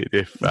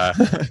frustrated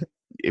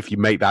if you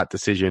make that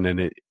decision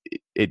and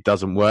it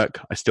doesn't work.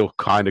 I still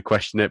kind of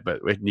question it,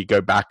 but when you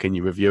go back and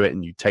you review it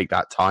and you take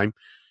that time,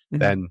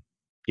 then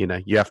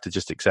you have to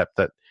just accept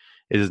that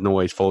it doesn't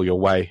always fall your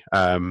way.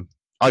 I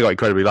got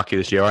incredibly lucky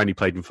this year. I only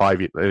played in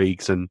 5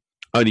 leagues and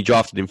only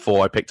drafted in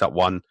 4. I picked up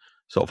one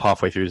sort of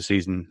halfway through the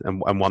season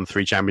and won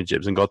 3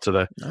 championships and got to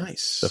the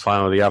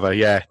final of the other.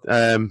 Yeah.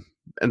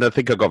 And I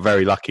think I got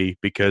very lucky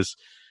because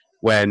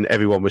when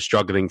everyone was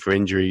struggling for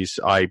injuries,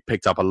 I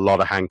picked up a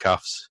lot of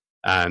handcuffs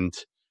and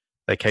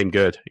they came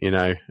good.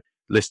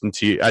 Listen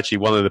to you. Actually,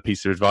 one of the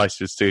pieces of advice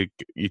was I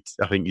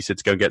think you said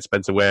to go and get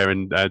Spencer Ware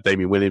and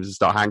Damian Williams and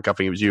start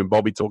handcuffing. It was you and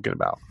Bobby talking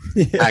about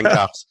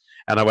handcuffs.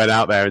 And I went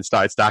out there and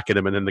started stacking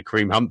them, and then the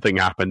Kareem Hunt thing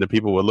happened, and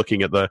people were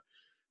looking at the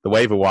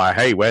waiver wire.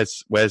 Hey,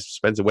 where's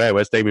Spencer Ware?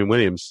 Where's Damian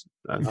Williams?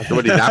 I'd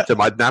already napped him.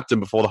 I'd napped him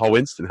before the whole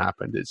incident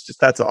happened. It's just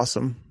that's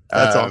awesome.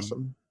 That's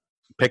awesome.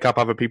 Pick up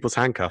other people's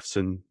handcuffs,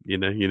 and you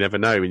never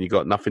know. When you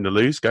got nothing to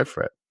lose, go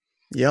for it.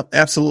 Yep,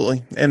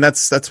 absolutely. And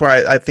that's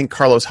why I think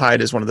Carlos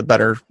Hyde is one of the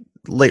better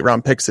late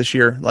round picks this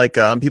year. Like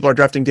people are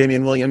drafting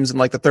Damian Williams in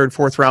like the 3rd,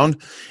 4th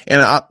round,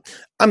 and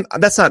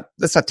that's not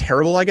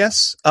terrible, I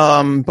guess.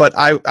 But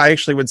I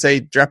actually would say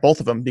draft both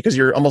of them because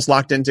you're almost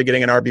locked into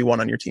getting an RB1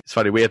 on your team. It's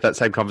funny, we had that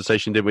same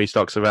conversation, didn't we,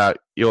 Stocks, about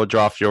your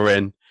draft you're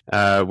in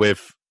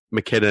with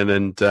McKinnon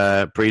and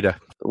Breida.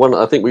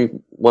 I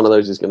think one of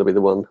those is going to be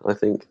the one. I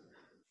think,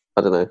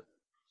 I don't know,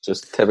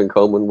 just Tevin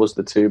Coleman was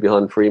the 2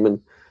 behind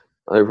Freeman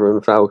over in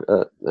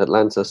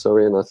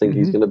Atlanta. And I think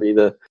he's going to be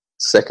the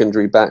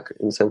secondary back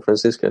in San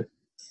Francisco.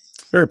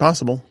 Very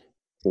possible.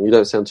 You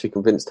don't sound too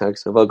convinced,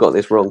 Tags. Have I got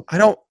this wrong? I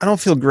don't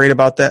feel great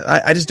about that.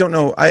 I just don't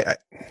know.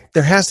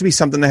 There has to be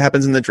something that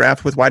happens in the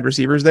draft with wide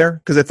receivers there,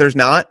 because if there's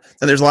not,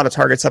 then there's a lot of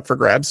targets up for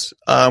grabs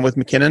with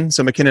McKinnon.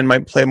 So McKinnon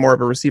might play more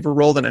of a receiver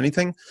role than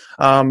anything.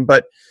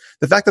 But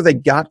the fact that they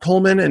got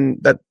Coleman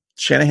and that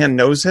Shanahan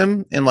knows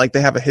him and like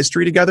they have a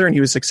history together and he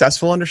was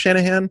successful under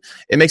Shanahan,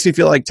 it makes me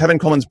feel like Tevin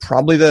Coleman's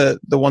probably the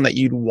one that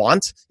you'd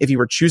want if you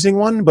were choosing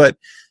one. But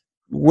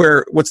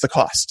what's the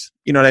cost?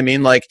 You know what I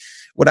mean? Like,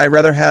 would I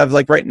rather have,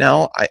 like right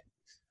now,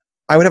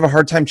 I would have a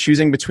hard time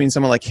choosing between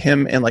someone like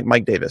him and like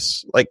Mike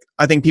Davis. Like,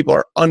 I think people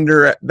are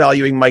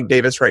undervaluing Mike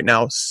Davis right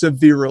now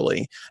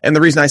severely. And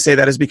the reason I say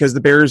that is because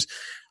the Bears,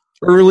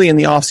 early in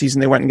the offseason,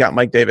 they went and got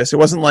Mike Davis. It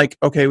wasn't like,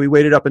 okay, we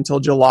waited up until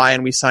July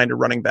and we signed a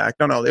running back.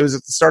 No. It was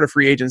at the start of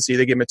free agency.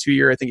 They gave him a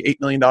 2-year, I think $8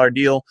 million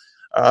deal,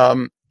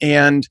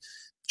 and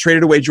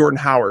traded away Jordan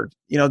Howard.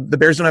 The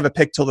Bears don't have a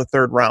pick till the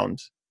 3rd round.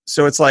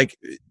 So it's like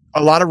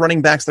a lot of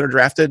running backs that are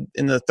drafted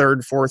in the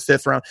 3rd, 4th,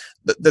 5th round,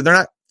 they're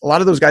not, a lot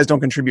of those guys don't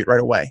contribute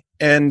right away.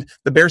 And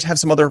the Bears have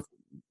some other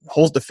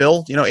holes to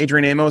fill.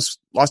 Adrian Amos,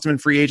 lost him in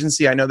free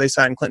agency. I know they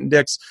signed Clinton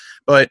Dix,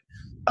 but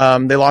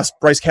they lost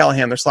Bryce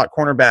Callahan, their slot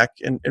cornerback,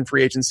 in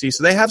free agency.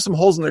 So they have some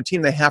holes in their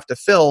team they have to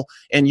fill,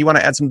 and you want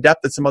to add some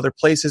depth at some other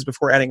places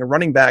before adding a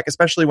running back,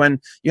 especially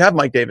when you have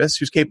Mike Davis,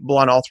 who's capable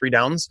on all 3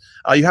 downs.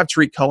 You have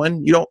Tariq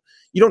Cohen. You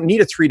don't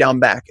need a 3-down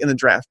back in the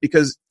draft,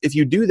 because if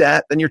you do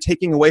that, then you're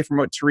taking away from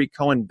what Tariq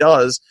Cohen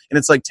does, and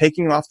it's like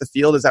taking him off the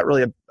field. Is that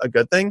really a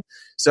good thing?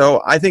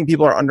 So I think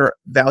people are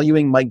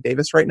undervaluing Mike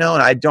Davis right now,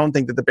 and I don't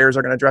think that the Bears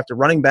are going to draft a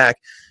running back.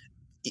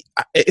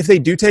 If they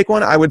do take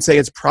one, I would say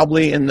it's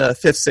probably in the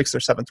 5th, 6th, or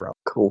 7th round.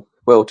 Cool.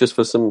 Well, just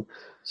for some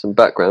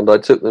background, I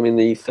took them in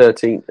the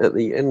 13th, at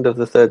the end of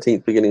the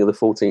 13th, beginning of the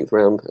 14th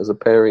round as a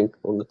pairing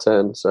on the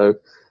turn. So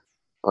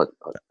I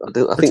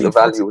think the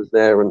value was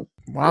there. And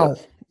wow.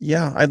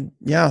 Yeah.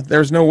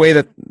 There's no way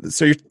that.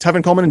 So you're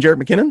Tevin Coleman and Jarrett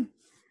McKinnon?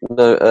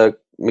 No,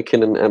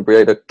 McKinnon and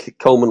Breida.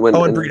 Coleman went.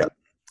 Oh, and Breida.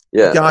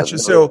 Yeah. Gotcha.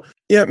 So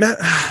yeah,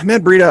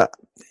 Matt Breida,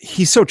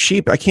 he's so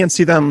cheap. I can't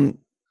see them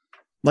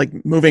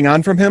like moving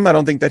on from him. I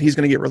don't think that he's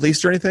going to get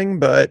released or anything.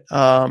 But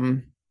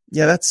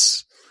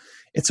it's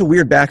a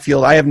weird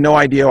backfield. I have no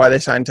idea why they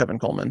signed Tevin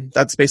Coleman.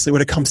 That's basically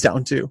what it comes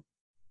down to.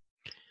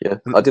 Yeah,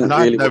 I didn't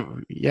really.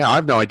 I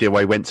have no idea why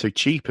he went so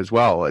cheap as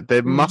well.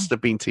 There must have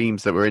been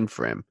teams that were in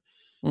for him.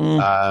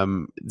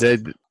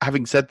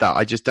 Having said that,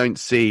 I just don't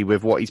see,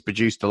 with what he's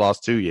produced the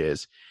last 2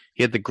 years,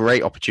 he had the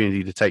great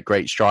opportunity to take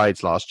great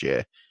strides last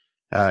year.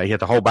 He had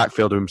the whole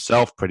backfield to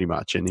himself pretty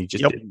much, and he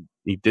just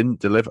he didn't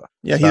deliver.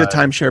 Yeah, he's a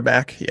timeshare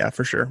back. Yeah,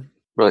 for sure.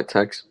 Right,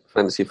 Tags,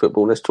 fantasy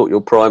football. Let's talk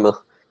your primer.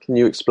 Can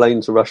you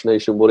explain to Rush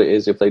Nation what it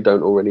is if they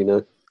don't already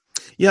know?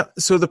 Yeah,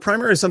 so the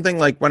primer is something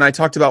like when I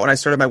talked about when I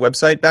started my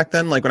website back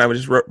then, like when I was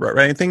just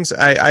writing things,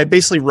 I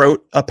basically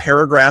wrote a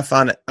paragraph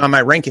on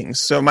my rankings.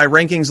 So my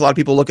rankings, a lot of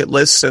people look at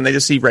lists and they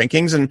just see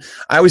rankings, and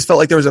I always felt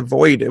like there was a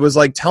void. It was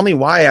like, tell me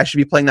why I should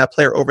be playing that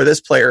player over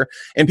this player.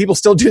 And people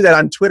still do that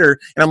on Twitter.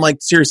 And I'm like,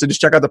 seriously,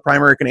 just check out the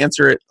primer. It can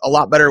answer it a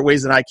lot better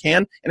ways than I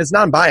can. And it's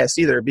non-biased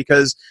either,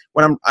 because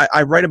when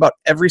I write about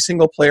every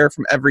single player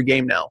from every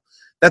game now.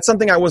 That's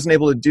something I wasn't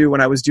able to do when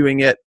I was doing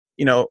it.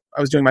 You know,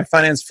 I was doing my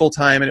finance full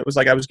time, and it was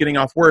like I was getting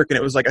off work, and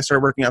it was like I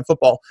started working on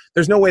football.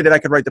 There's no way that I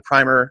could write the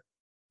primer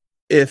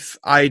if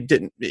I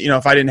didn't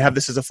have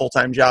this as a full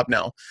time job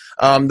now.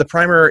 The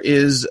primer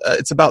is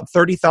it's about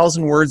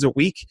 30,000 words a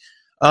week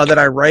that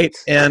I write,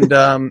 and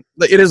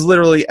it is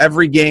literally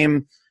every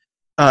game.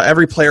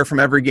 Every player from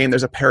every game,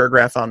 there's a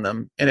paragraph on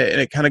them, and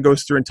it kind of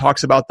goes through and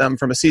talks about them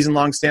from a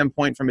season-long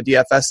standpoint, from a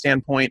DFS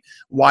standpoint,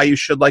 why you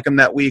should like them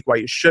that week, why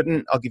you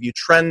shouldn't. I'll give you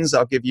trends.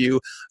 I'll give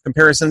you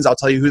comparisons. I'll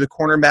tell you who the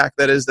cornerback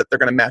that is that they're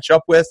going to match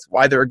up with,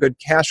 why they're a good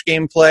cash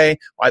game play,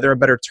 why they're a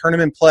better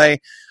tournament play,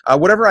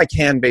 whatever I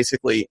can,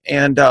 basically.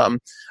 And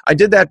I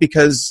did that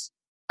because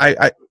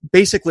I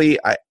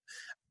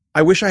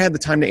wish I had the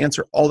time to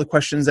answer all the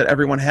questions that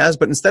everyone has,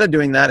 but instead of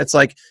doing that, it's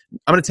like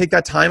I'm going to take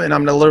that time and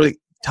I'm going to literally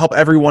help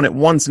everyone at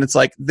once, and it's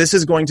like this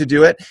is going to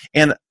do it.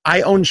 And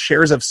I own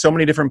shares of so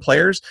many different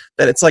players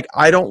that it's like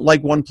I don't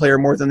like one player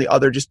more than the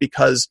other just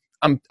because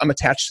I'm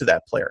attached to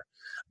that player.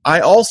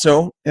 I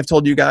also have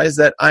told you guys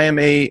that I'm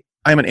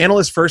an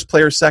analyst first,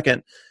 player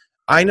second.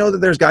 I know that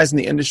there's guys in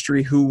the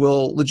industry who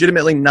will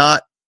legitimately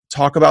not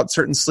talk about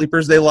certain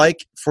sleepers they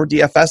like for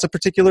DFS a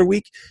particular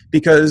week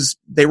because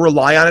they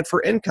rely on it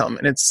for income,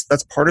 and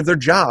that's part of their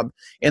job,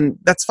 and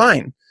that's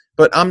fine.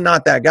 But I'm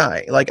not that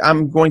guy. Like,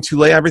 I'm going to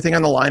lay everything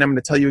on the line. I'm going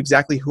to tell you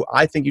exactly who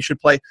I think you should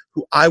play,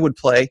 who I would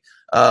play,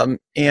 and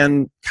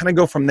kind of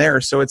go from there.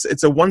 So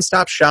it's a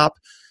one-stop shop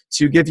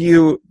to give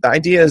you – the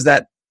idea is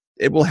that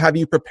it will have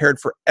you prepared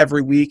for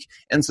every week,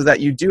 and so that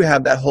you do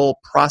have that whole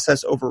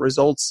process over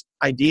results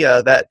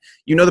idea that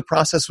you know the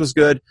process was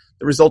good.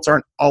 The results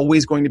aren't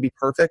always going to be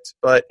perfect,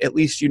 but at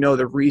least you know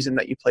the reason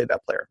that you played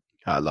that player.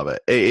 I love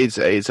it. It's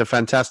a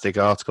fantastic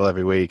article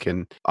every week,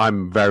 and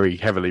I'm very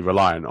heavily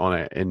reliant on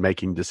it in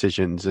making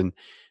decisions. And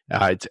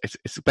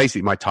it's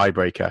basically my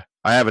tiebreaker.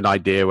 I have an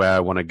idea where I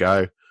want to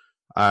go.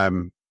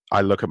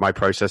 I look at my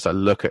process. I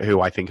look at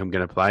who I think I'm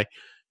going to play.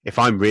 If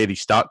I'm really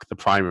stuck, the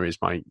primer is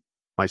my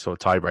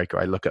sort of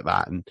tiebreaker. I look at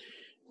that, and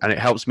it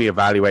helps me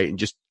evaluate and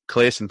just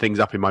clear some things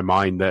up in my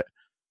mind that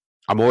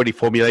I'm already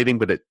formulating,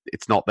 but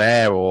it's not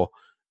there, or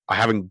I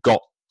haven't got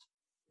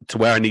to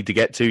where I need to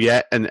get to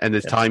yet, and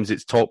there's times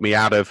it's talked me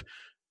out of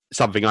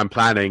something I'm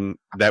planning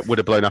that would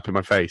have blown up in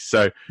my face.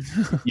 So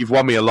you've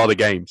won me a lot of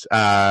games,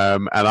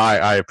 and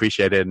I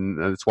appreciate it, and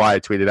that's why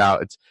I tweeted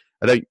out.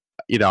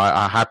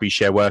 I happily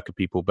share work with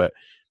people, but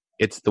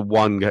it's the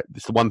one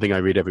thing I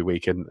read every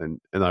week, and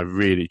I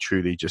really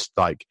truly just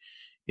like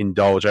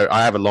indulge.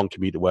 I have a long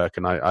commute to work,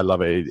 and I love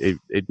it.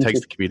 It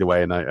takes the commute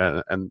away,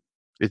 and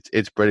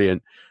it's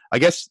brilliant. I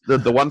guess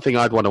the one thing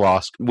I'd want to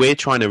ask, we're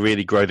trying to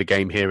really grow the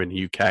game here in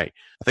the UK.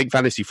 I think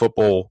fantasy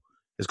football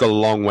has got a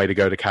long way to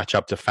go to catch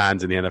up to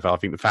fans in the NFL. I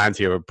think the fans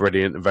here are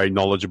brilliant and very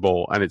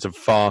knowledgeable, and it's a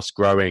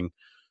fast-growing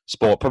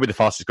sport, probably the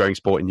fastest-growing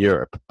sport in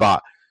Europe.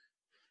 But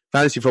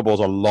fantasy football is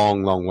a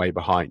long, long way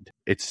behind.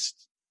 It's,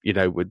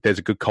 there's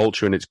a good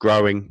culture and it's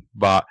growing.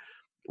 But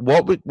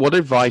what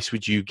advice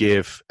would you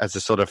give as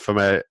a sort of from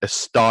a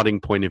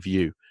starting point of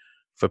view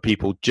for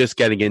people just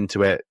getting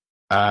into it,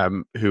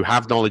 who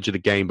have knowledge of the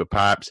game but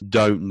perhaps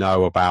don't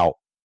know about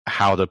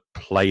how to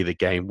play the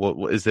game?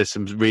 What is there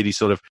some really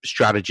sort of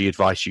strategy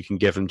advice you can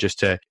give them just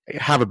to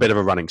have a bit of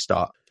a running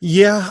start?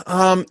 Yeah,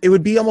 it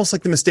would be almost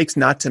like the mistakes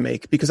not to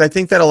make, because I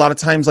think that a lot of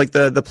times, like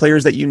the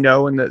players that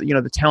and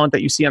the talent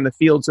that you see on the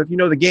field. So if you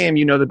know the game,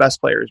 you know the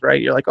best players,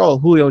 right? You're like, oh,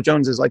 Julio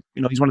Jones is like,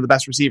 he's one of the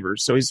best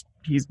receivers, so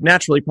he's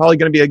naturally probably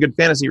going to be a good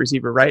fantasy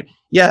receiver, right?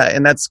 Yeah,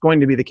 and that's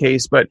going to be the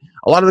case. But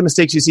a lot of the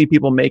mistakes you see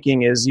people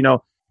making is,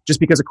 just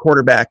because a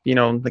quarterback,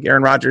 like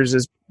Aaron Rodgers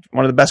is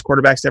one of the best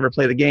quarterbacks to ever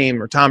play the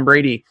game, or Tom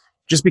Brady,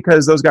 just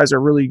because those guys are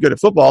really good at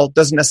football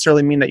doesn't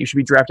necessarily mean that you should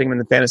be drafting them in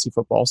the fantasy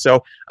football.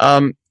 So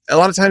a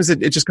lot of times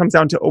it just comes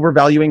down to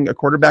overvaluing a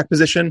quarterback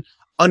position,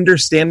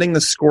 understanding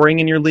the scoring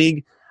in your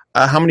league,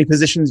 how many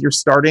positions you're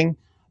starting.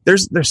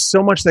 There's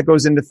so much that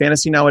goes into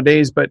fantasy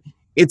nowadays, but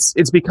it's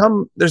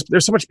become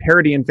there's so much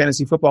parity in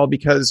fantasy football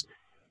because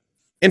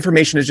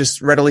information is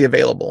just readily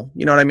available.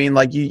 You know what I mean?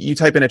 Like you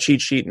type in a cheat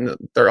sheet and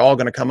they're all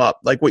going to come up.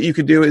 Like what you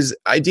could do is,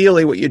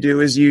 ideally what you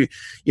do is you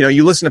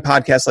listen to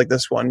podcasts like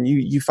this one,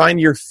 you find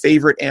your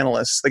favorite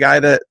analyst, the guy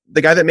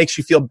that makes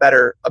you feel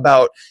better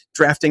about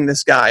drafting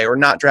this guy or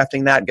not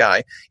drafting that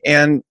guy.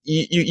 And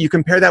you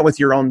compare that with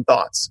your own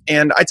thoughts.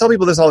 And I tell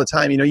people this all the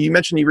time. You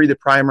mentioned you read the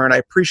primer, and I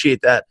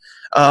appreciate that.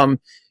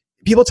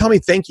 People tell me,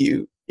 thank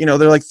you.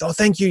 they're like, oh,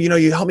 thank you.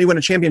 You helped me win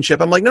a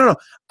championship. I'm like, no.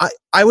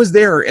 I was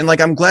there. And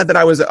like, I'm glad that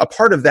I was a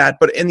part of that.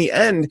 But in the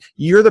end,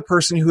 you're the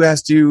person who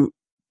has to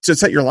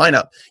set your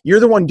lineup. You're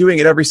the one doing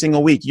it every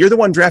single week. You're the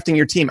one drafting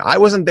your team. I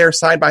wasn't there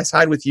side by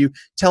side with you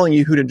telling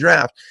you who to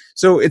draft.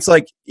 So it's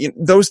like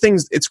those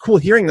things, it's cool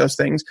hearing those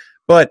things.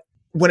 But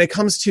when it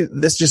comes to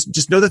this,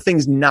 just know the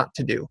things not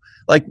to do.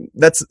 Like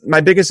that's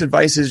my biggest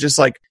advice is just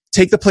like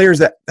take the players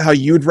that how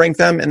you'd rank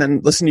them and then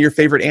listen to your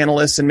favorite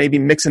analysts and maybe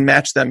mix and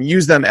match them.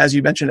 Use them, as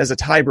you mentioned, as a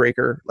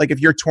tiebreaker. Like if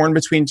you're torn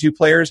between two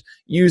players,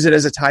 use it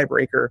as a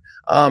tiebreaker.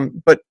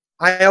 But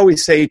I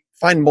always say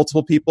find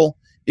multiple people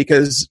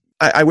because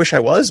I wish I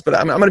was, but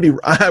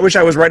I wish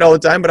I was right all the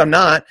time, but I'm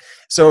not.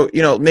 So,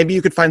 maybe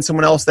you could find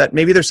someone else that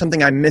maybe there's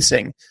something I'm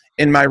missing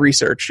in my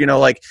research.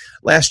 Like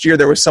last year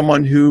there was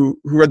someone who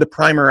read the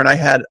primer and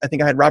I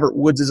think I had Robert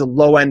Woods as a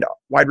low end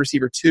wide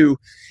receiver too.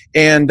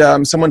 And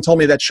someone told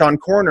me that Sean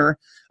Corner,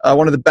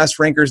 one of the best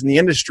rankers in the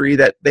industry,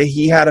 that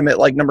he had him at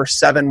like number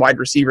 7 wide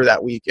receiver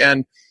that week.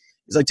 And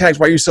he's like, Tags,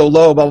 why are you so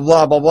low? Blah, blah,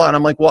 blah, blah, blah. And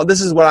I'm like, well, this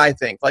is what I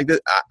think. Like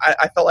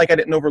I felt like I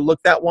didn't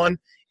overlook that one.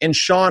 And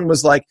Sean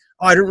was like,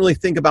 oh, I didn't really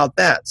think about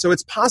that. So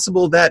it's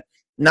possible that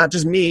not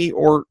just me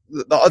or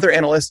the other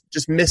analysts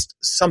just missed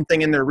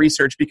something in their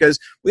research because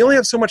we only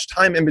have so much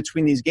time in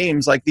between these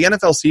games. Like the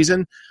NFL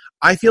season,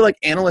 I feel like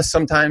analysts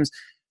sometimes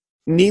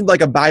need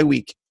like a bye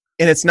week.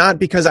 And it's not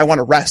because I want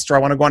to rest or I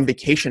want to go on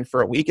vacation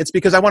for a week. It's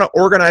because I want to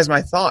organize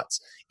my thoughts.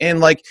 And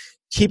like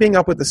keeping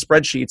up with the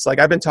spreadsheets, like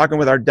I've been talking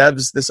with our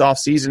devs this off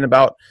season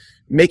about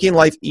making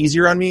life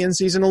easier on me in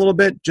season a little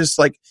bit. Just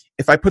like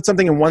if I put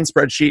something in one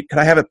spreadsheet, could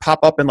I have it pop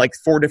up in like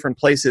 4 different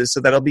places so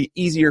that it'll be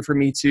easier for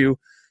me to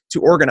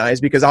organize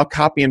because I'll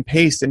copy and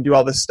paste and do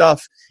all this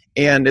stuff.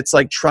 And it's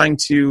like trying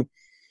to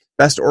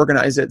best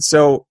organize it.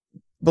 So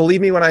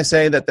believe me when I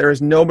say that there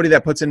is nobody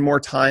that puts in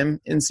more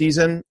time in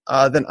season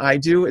than I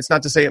do. It's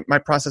not to say my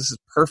process is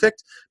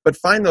perfect, but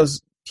find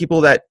those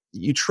people that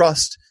you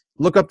trust,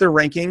 look up their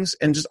rankings,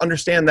 and just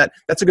understand that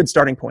that's a good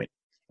starting point.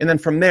 And then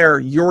from there,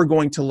 you're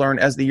going to learn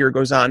as the year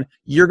goes on.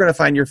 You're going to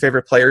find your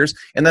favorite players.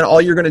 And then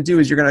all you're going to do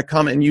is you're going to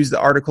come and use the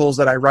articles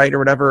that I write or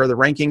whatever, or the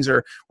rankings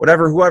or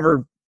whatever,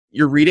 whoever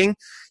you're reading,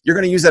 you're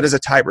going to use that as a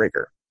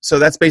tiebreaker. So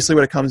that's basically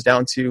what it comes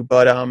down to.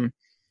 But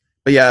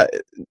yeah,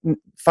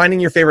 finding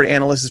your favorite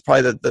analyst is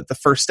probably the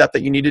first step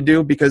that you need to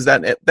do because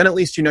then at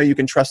least you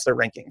can trust their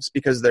rankings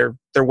because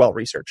they're well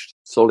researched.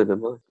 Solid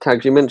advice.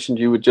 Tags, you mentioned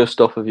you were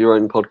just off of your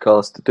own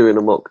podcast doing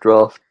a mock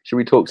draft. Should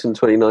we talk some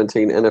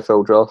 2019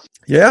 NFL draft?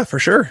 Yeah, for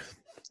sure.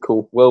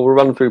 Cool. Well, we'll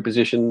run through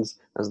positions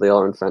as they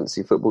are in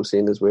fantasy football,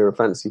 seeing as we're a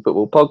fantasy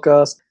football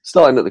podcast.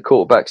 Starting at the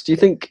quarterbacks, do you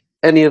think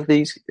any of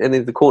the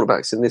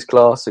quarterbacks in this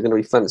class are going to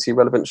be fantasy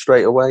relevant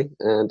straight away?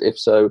 And if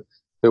so,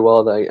 who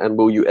are they? And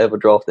will you ever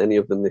draft any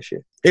of them this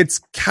year?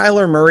 It's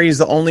Kyler Murray is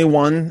the only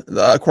one,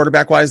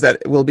 quarterback-wise,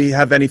 that will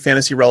have any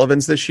fantasy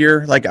relevance this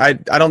year. Like I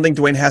don't think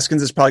Dwayne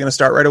Haskins is probably going to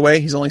start right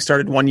away. He's only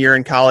started 1 year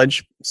in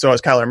college, so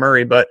is Kyler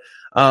Murray. But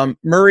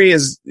Murray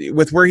is,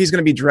 with where he's going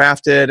to be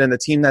drafted and the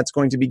team that's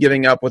going to be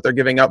giving up what they're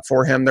giving up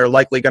for him, they're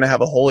likely going to have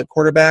a hole at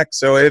quarterback.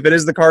 So if it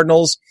is the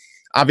Cardinals,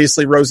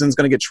 obviously Rosen's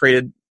going to get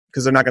traded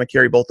because they're not going to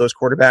carry both those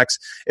quarterbacks.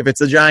 If it's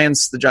the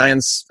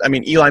Giants,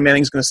 Eli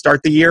Manning's going to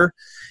start the year.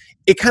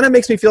 It kind of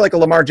makes me feel like a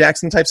Lamar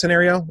Jackson type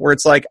scenario where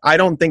it's like, I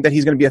don't think that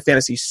he's going to be a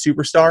fantasy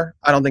superstar.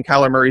 I don't think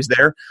Kyler Murray's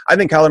there. I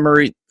think Kyler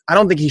Murray, I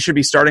don't think he should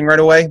be starting right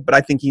away, but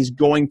I think he's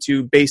going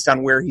to based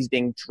on where he's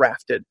being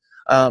drafted.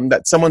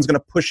 That someone's going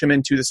to push him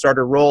into the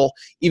starter role,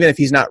 even if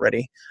he's not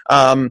ready.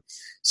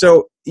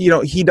 So,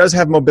 he does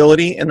have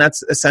mobility, and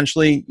that's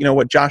essentially,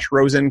 what Josh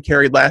Rosen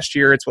carried last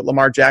year. It's what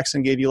Lamar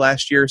Jackson gave you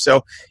last year.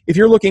 So if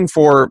you're looking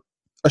for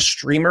a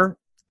streamer,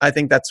 I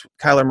think that's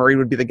Kyler Murray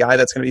would be the guy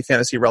that's going to be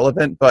fantasy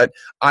relevant, but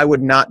I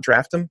would not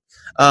draft him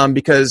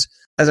because,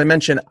 as I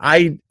mentioned,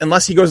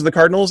 unless he goes to the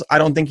Cardinals, I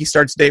don't think he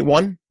starts day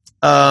one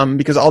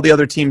because all the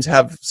other teams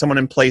have someone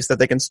in place that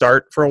they can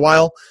start for a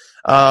while.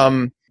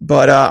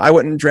 But I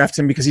wouldn't draft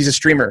him because he's a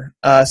streamer.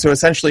 So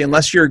essentially,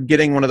 unless you're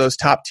getting one of those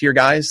top tier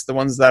guys, the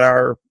ones that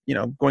are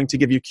going to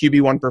give you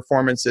QB1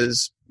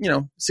 performances,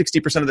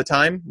 60% of the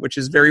time, which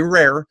is very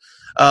rare.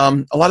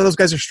 A lot of those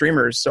guys are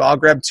streamers. So I'll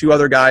grab 2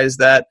 other guys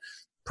that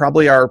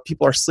probably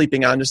people are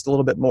sleeping on just a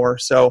little bit more.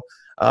 So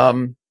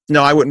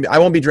no, I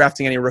won't be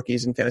drafting any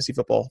rookies in fantasy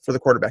football for the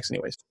quarterbacks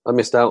anyways. I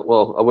missed out.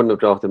 Well, I wouldn't have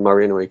drafted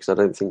Murray anyway because I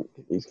don't think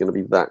he's going to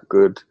be that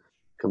good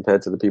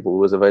compared to the people who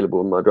was available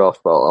in my draft,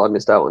 but I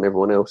missed out on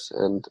everyone else.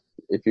 And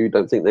if you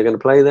don't think they're going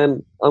to play,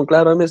 then I'm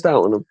glad I missed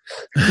out on them.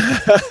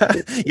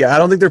 Yeah, I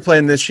don't think they're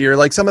playing this year.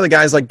 Like some of the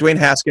guys like Dwayne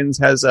Haskins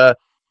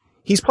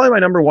he's probably my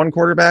number 1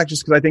 quarterback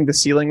just because I think the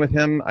ceiling with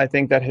him, I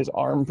think that his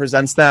arm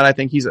presents that. I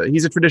think he's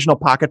a traditional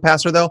pocket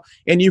passer though.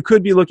 And you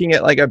could be looking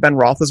at like a Ben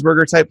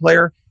Roethlisberger type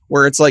player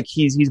where it's like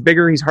he's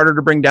bigger, he's harder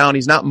to bring down,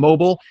 he's not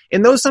mobile.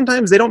 And those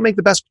sometimes they don't make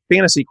the best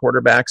fantasy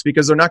quarterbacks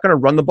because they're not going to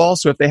run the ball.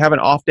 So if they have an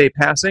off day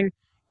passing,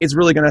 it's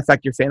really going to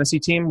affect your fantasy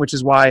team, which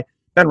is why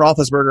Ben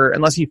Roethlisberger,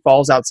 unless he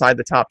falls outside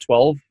the top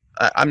 12,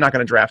 I'm not going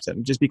to draft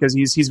him just because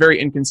he's very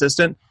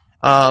inconsistent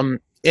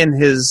in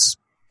his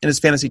in his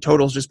fantasy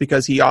totals just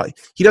because he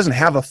doesn't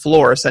have a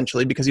floor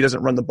essentially because he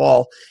doesn't run the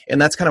ball,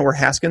 and that's kind of where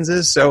Haskins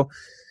is. So,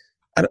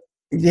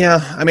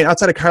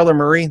 outside of Kyler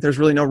Murray, there's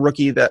really no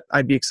rookie that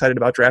I'd be excited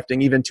about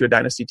drafting, even to a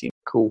dynasty team.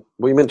 Cool.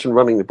 Well, you mentioned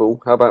running the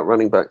ball. How about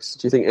running backs?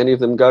 Do you think any of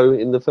them go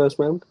in the first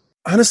round?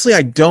 Honestly,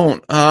 I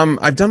don't.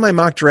 I've done my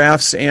mock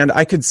drafts, and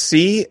I could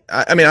see.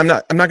 I'm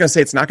not going to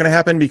say it's not going to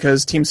happen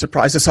because teams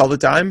surprise us all the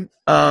time.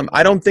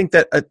 I don't think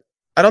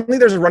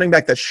there's a running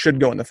back that should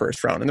go in the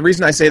first round, and the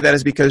reason I say that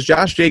is because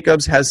Josh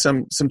Jacobs has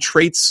some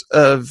traits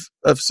of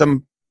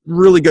some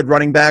really good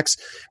running backs,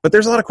 but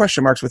there's a lot of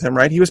question marks with him,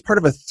 right? He was part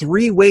of a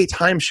 3-way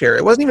timeshare.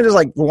 It wasn't even just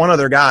like one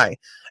other guy.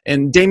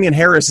 And Damian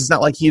Harris is not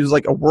like he was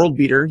like a world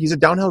beater. He's a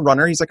downhill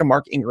runner. He's like a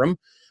Mark Ingram.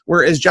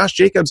 Whereas Josh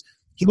Jacobs,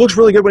 he looks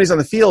really good when he's on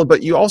the field,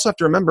 but you also have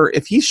to remember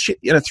if he's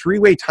in a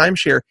 3-way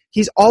timeshare,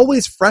 he's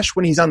always fresh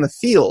when he's on the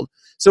field.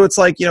 So it's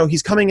like,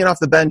 he's coming in off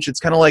the bench.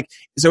 It's kind of like,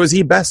 so is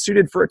he best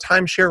suited for a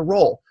timeshare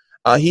role?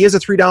 He is a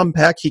 3-down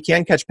back. He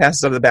can catch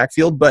passes out of the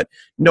backfield, but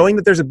knowing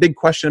that there's a big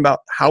question about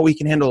how he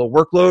can handle a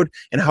workload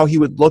and how he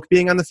would look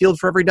being on the field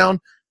for every down,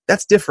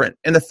 that's different.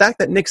 And the fact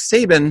that Nick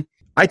Saban,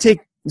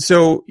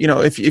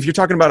 if you're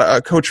talking about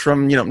a coach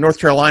from, North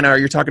Carolina, or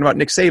you're talking about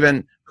Nick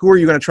Saban, who are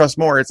you going to trust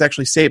more? It's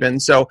actually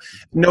Saban. So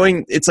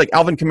knowing it's like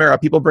Alvin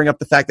Kamara, people bring up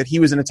the fact that he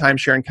was in a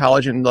timeshare in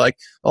college and like,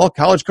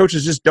 college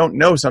coaches just don't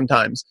know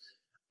sometimes.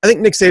 I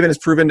think Nick Saban has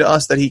proven to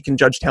us that he can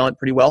judge talent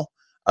pretty well.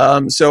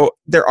 So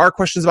there are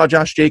questions about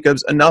Josh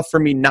Jacobs, enough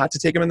for me not to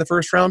take him in the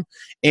first round.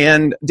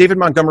 And David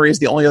Montgomery is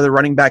the only other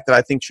running back that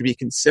I think should be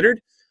considered.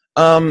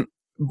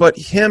 But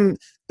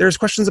there's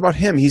questions about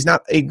him. He's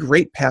not a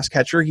great pass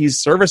catcher. He's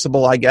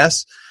serviceable, I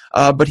guess,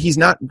 but he's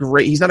not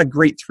great. He's not a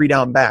great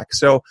 3-down back.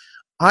 So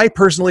I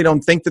personally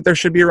don't think that there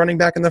should be a running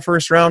back in the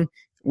first round.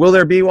 Will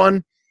there be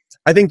one?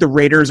 I think the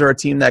Raiders are a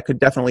team that could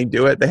definitely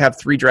do it. They have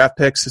 3 draft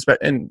picks,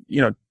 and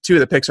 2 of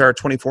the picks are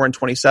 24 and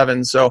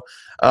 27. So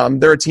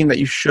they're a team that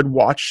you should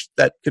watch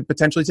that could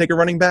potentially take a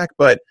running back.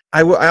 But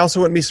I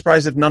also wouldn't be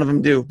surprised if none of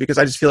them do, because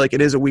I just feel like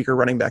it is a weaker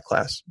running back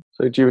class.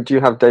 So do you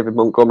have David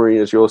Montgomery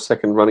as your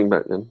second running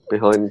back then,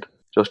 behind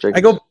Josh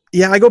Jacobs?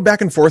 I go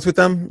back and forth with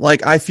them.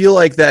 Like, I feel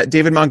like that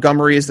David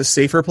Montgomery is the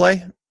safer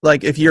play.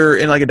 Like, if you're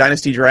in like a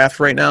dynasty draft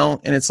right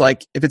now, and it's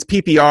like, if it's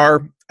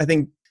PPR, I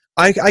think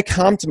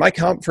my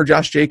comp for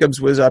Josh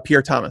Jacobs was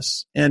Pierre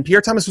Thomas, and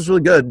Pierre Thomas was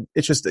really good.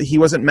 It's just that he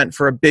wasn't meant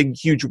for a big,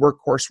 huge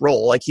workhorse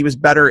role. Like, he was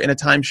better in a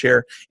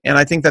timeshare, and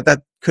I think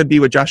that could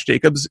be what Josh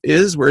Jacobs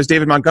is. Whereas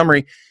David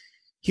Montgomery,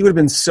 he would have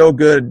been so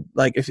good,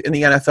 like if in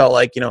the NFL,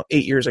 like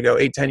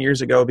 10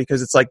 years ago,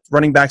 because it's like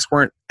running backs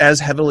weren't as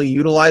heavily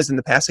utilized in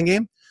the passing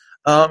game.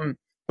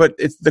 But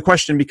the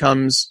question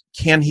becomes,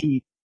 can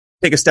he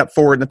take a step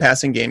forward in the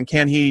passing game?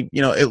 Can he,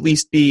 at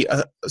least be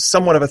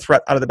somewhat of a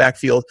threat out of the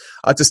backfield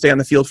to stay on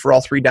the field for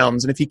all 3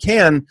 downs? And if he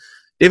can,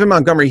 David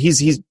Montgomery, he's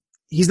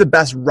the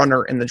best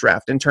runner in the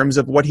draft in terms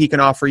of what he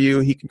can offer you.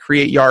 He can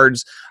create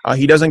yards.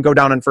 He doesn't go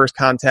down in first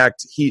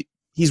contact.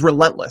 He's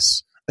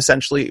relentless,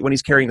 essentially, when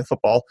he's carrying the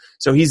football.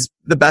 So he's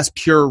the best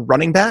pure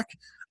running back.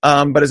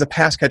 But as a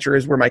pass catcher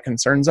is where my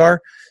concerns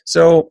are.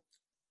 So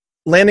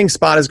landing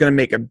spot is going to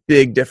make a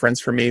big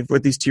difference for me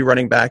with these 2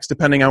 running backs,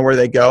 depending on where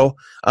they go.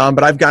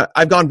 But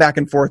I've gone back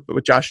and forth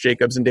with Josh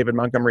Jacobs and David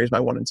Montgomery as my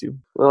 1 and 2.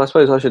 Well, I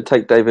suppose I should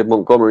take David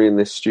Montgomery in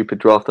this stupid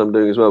draft I'm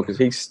doing as well, because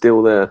he's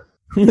still there.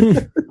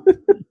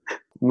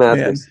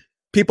 Madness.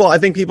 Yeah. I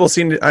think people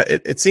seem to,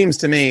 it seems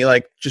to me,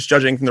 like, just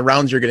judging from the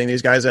rounds you're getting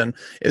these guys in,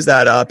 is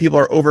that people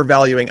are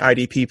overvaluing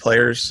IDP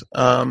players.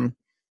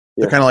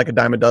 They're kind of like a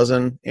dime a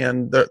dozen,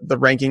 and the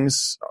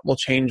rankings will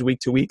change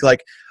week to week.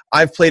 Like,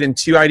 I've played in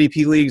 2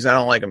 IDP leagues. I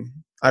don't like them.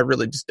 I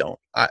really just don't.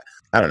 I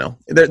don't know.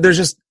 There's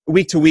just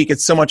week to week.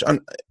 It's so much.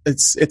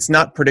 It's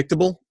not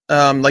predictable.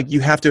 Like,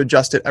 you have to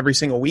adjust it every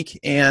single week.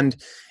 And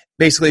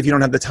basically, if you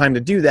don't have the time to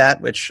do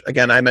that, which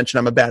again, I mentioned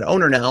I'm a bad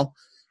owner now,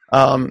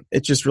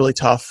 it's just really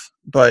tough.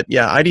 But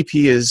yeah,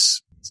 IDP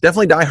it's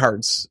definitely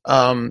diehards.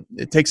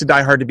 It takes a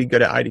diehard to be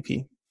good at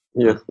IDP.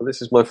 Yeah. Well,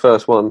 this is my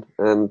first one,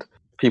 and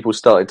people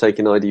started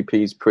taking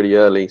IDPs pretty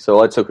early.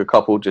 So I took a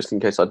couple just in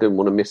case I didn't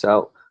want to miss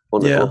out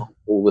on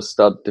all the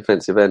stud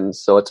defensive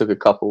ends. So I took a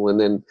couple and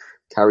then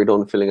carried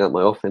on filling out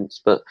my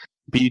offense. But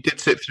you did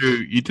sit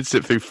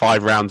through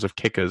 5 rounds of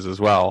kickers as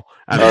well,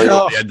 and at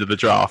the end of the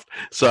draft.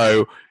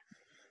 So,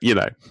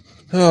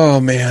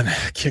 Oh man,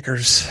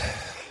 kickers.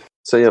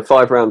 So yeah,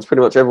 5 rounds.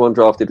 Pretty much everyone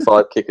drafted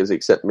 5 kickers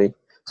except me.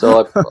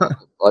 So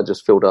I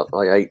just filled up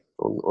my 8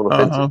 on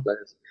offensive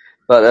players.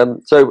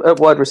 But so at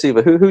wide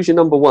receiver, who's your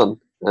number 1,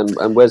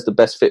 and where's the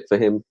best fit for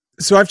him?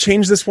 So I've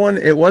changed this one.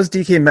 It was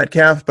DK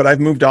Metcalf, but I've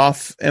moved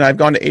off and I've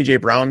gone to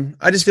AJ Brown.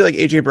 I just feel like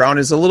AJ Brown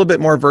is a little bit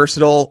more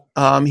versatile.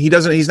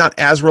 He's not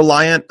as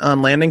reliant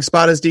on landing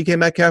spot as DK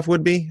Metcalf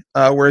would be.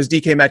 Whereas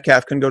DK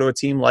Metcalf can go to a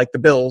team like the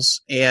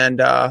Bills and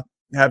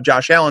have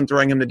Josh Allen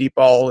throwing him the deep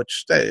ball,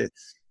 which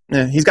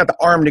he's got the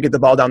arm to get the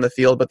ball down the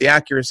field, but the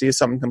accuracy is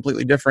something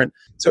completely different.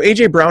 So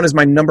AJ Brown is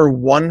my number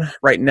 1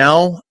 right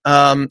now.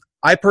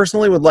 I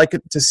personally would like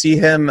to see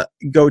him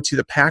go to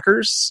the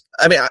Packers.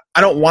 I mean,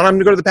 I don't want him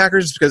to go to the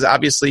Packers because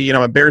obviously,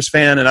 I'm a Bears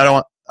fan and I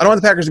don't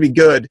want the Packers to be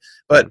good,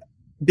 but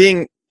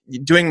doing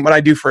what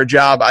I do for a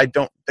job, I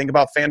don't think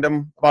about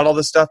fandom about all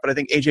this stuff, but I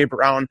think A.J.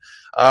 Brown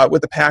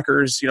with the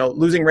Packers,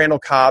 losing Randall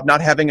Cobb,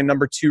 not having a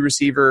number 2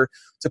 receiver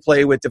to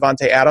play with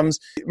Devontae Adams.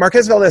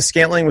 Marquez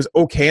Valdes-Scantling was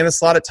okay in the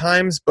slot at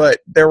times, but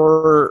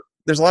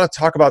there's a lot of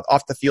talk about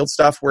off the field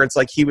stuff where it's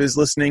like he was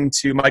listening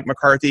to Mike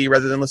McCarthy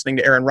rather than listening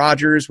to Aaron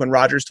Rodgers. When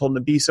Rodgers told him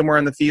to be somewhere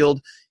on the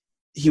field,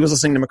 he was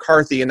listening to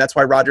McCarthy, and that's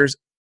why Rodgers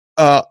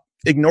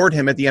ignored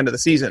him at the end of the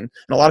season.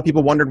 And a lot of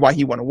people wondered why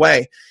he went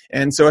away.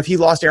 And so if he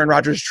lost Aaron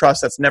Rodgers'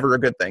 trust, that's never a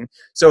good thing.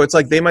 So it's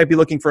like they might be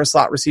looking for a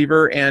slot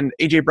receiver, and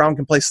A.J. Brown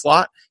can play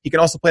slot. He can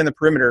also play in the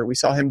perimeter. We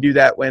saw him do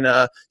that when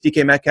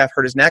DK Metcalf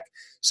hurt his neck.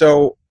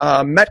 So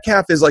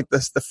Metcalf is like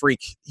the freak.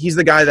 He's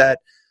the guy that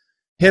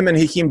him and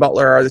Hakeem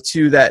Butler are the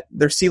two that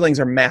their ceilings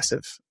are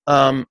massive.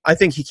 I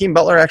think Hakeem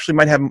Butler actually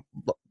might have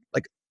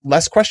like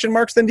less question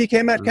marks than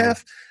DK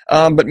Metcalf.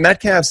 But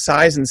Metcalf's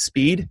size and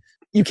speed,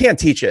 you can't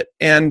teach it.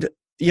 And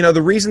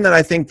the reason that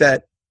I think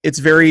that it's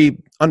very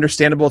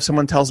understandable if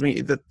someone tells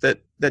me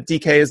that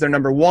DK is their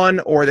number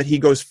 1 or that he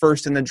goes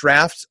first in the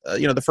draft,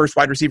 the first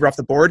wide receiver off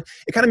the board,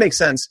 it kind of makes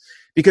sense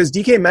because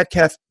DK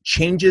Metcalf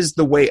changes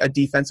the way a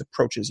defense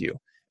approaches you.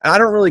 And I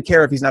don't really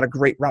care if he's not a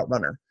great route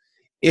runner.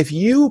 If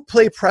you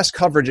play press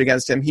coverage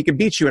against him, he can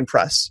beat you in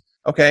press.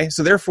 Okay,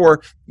 so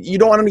therefore, you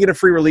don't want him to get a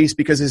free release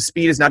because his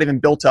speed is not even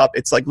built up.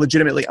 It's like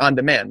legitimately on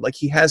demand. Like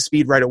he has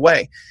speed right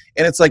away.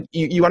 And it's like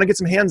you want to get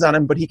some hands on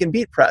him, but he can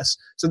beat press.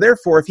 So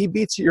therefore, if he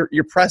beats your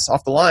press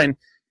off the line,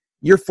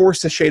 you're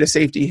forced to shade a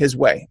safety his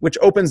way, which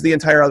opens the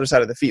entire other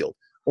side of the field.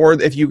 Or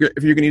if you're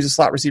going to use a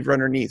slot receiver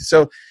underneath.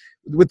 So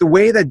with the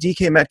way that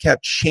DK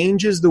Metcalf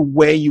changes the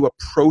way you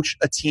approach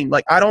a team,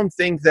 like I don't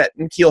think that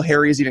N'Keal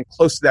Harry is even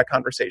close to that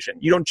conversation.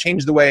 You don't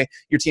change the way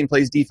your team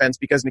plays defense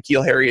because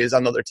N'Keal Harry is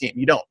on the other team.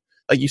 You don't.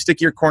 Like you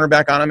stick your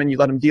cornerback on him and you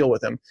let him deal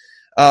with him.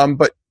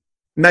 But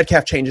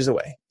Metcalf changes the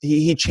way.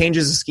 He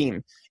changes the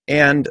scheme.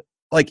 And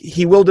like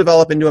he will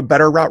develop into a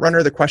better route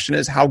runner. The question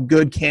is, how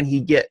good can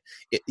he get?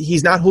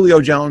 He's not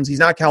Julio Jones. He's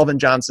not Calvin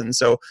Johnson.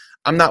 So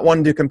I'm not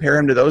one to compare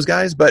him to those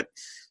guys. But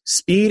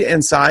speed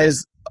and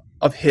size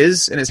of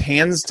his and his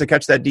hands to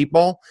catch that deep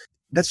ball,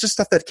 that's just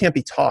stuff that can't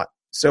be taught.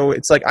 So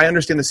it's like I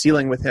understand the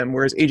ceiling with him,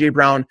 whereas A.J.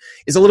 Brown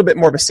is a little bit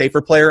more of a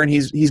safer player, and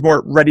he's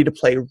more ready to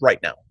play right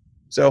now.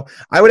 So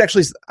I'd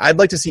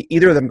like to see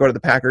either of them go to the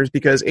Packers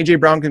because A.J.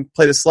 Brown can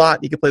play the slot.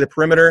 He can play the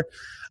perimeter.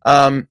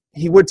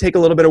 He would take a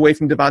little bit away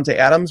from Devontae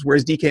Adams,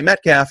 whereas DK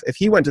Metcalf, if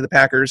he went to the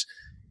Packers,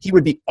 he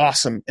would be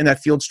awesome in that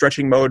field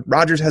stretching mode.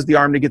 Rodgers has the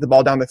arm to get the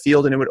ball down the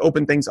field, and it would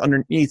open things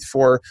underneath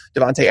for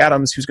Devontae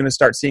Adams, who's going to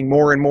start seeing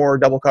more and more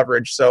double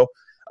coverage. So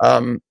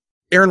Aaron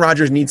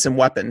Rodgers needs some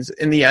weapons.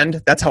 In the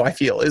end, that's how I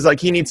feel. Is like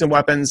he needs some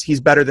weapons.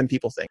 He's better than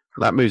people think.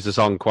 That moves us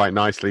on quite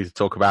nicely to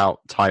talk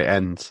about tight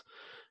ends.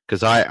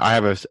 Because I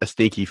have a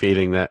sneaky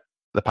feeling that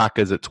the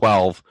Packers at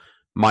 12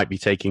 might be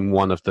taking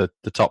one of the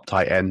top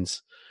tight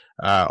ends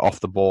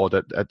off the board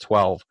at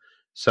 12.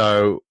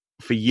 So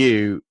for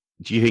you,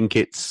 do you think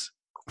it's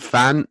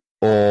Fant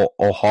or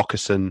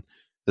Hockenson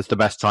that's the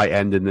best tight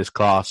end in this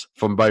class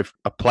from both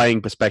a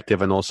playing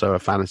perspective and also a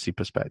fantasy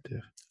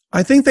perspective?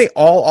 I think they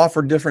all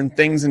offer different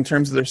things in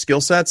terms of their skill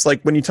sets.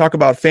 Like when you talk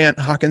about Fant,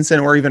 Hockenson,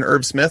 or even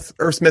Irv Smith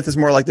is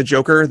more like the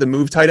joker, the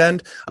move tight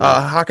end.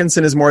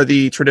 Hockenson is more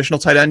the traditional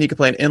tight end. He can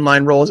play an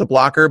inline role as a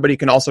blocker, but he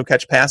can also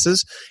catch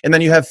passes. And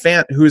then you have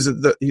Fant, who's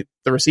the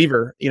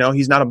receiver.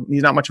 He's not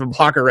much of a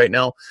blocker right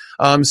now.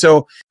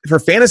 So for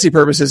fantasy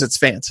purposes, it's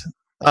Fant.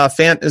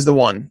 Fant is the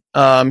one.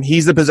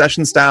 He's the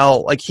possession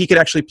style. Like he could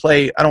actually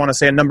play, I don't want to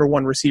say a number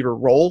 1 receiver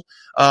role,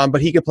 but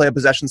he could play a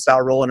possession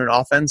style role in an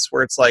offense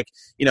where it's like,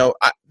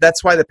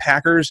 that's why the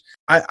Packers,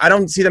 I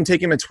don't see them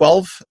taking him at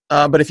 12.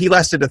 But if he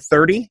lasted to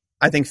 30,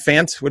 I think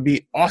Fant would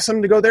be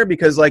awesome to go there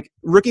because like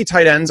rookie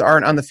tight ends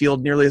aren't on the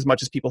field nearly as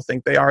much as people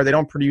think they are. They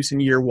don't produce in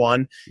year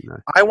 1. No.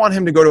 I want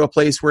him to go to a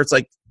place where it's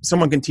like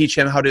someone can teach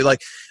him how to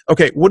like,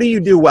 okay, what do you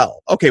do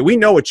well? Okay, we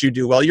know what you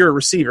do well. You're a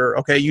receiver.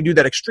 Okay, you do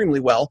that extremely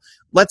well.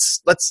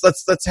 Let's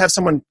have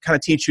someone kind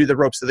of teach you the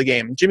ropes of the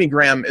game. Jimmy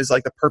Graham is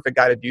like the perfect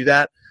guy to do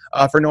that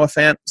for Noah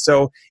Fant.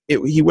 So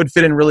he would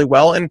fit in really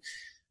well. And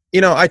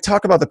I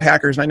talk about the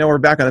Packers, and I know we're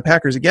back on the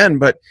Packers again,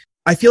 but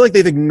I feel like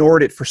they've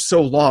ignored it for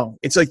so long.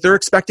 It's like they're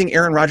expecting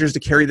Aaron Rodgers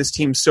to carry this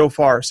team so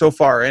far.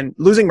 And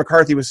losing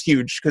McCarthy was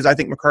huge because I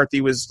think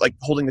McCarthy was like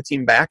holding the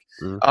team back.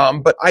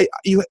 But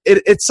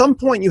at some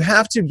point you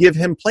have to give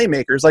him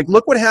playmakers. Like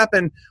look what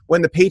happened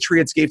when the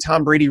Patriots gave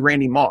Tom Brady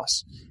Randy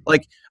Moss.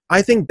 Like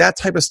I think that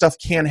type of stuff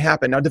can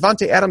happen. Now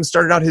Devontae Adams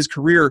started out his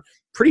career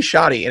pretty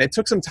shoddy, and it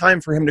took some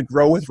time for him to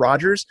grow with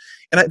Rodgers.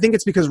 And I think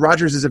it's because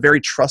Rodgers is a very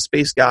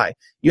trust-based guy.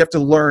 You have to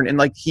learn, and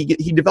like he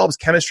develops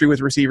chemistry with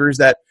receivers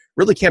that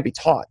really can't be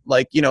taught.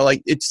 Like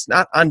it's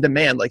not on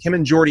demand. Like him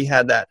and Jordy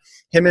had that.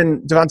 Him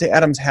and Devontae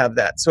Adams have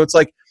that. So it's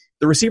like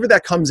the receiver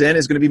that comes in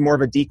is going to be more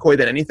of a decoy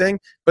than anything,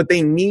 but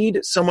they need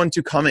someone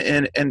to come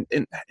in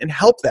and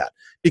help that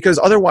because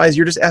otherwise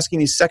you're just asking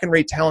these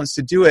second-rate talents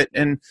to do it,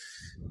 and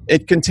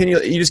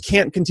you just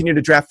can't continue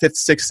to draft 5th,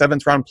 6th,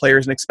 7th round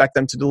players and expect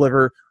them to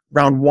deliver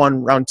round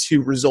 1, round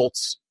 2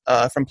 results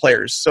from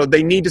players. So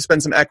they need to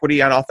spend some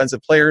equity on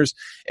offensive players.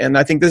 And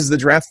I think this is the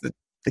draft that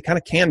they kind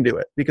of can do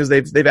it because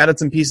they've added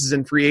some pieces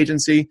in free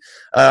agency,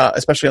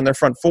 especially on their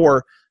front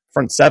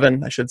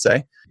seven, I should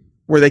say,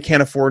 where they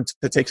can't afford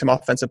to take some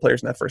offensive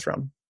players in that first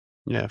round.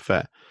 Yeah,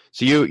 fair.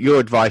 So your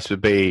advice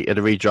would be in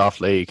a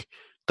redraft league,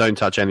 don't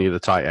touch any of the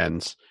tight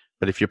ends.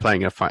 But if you're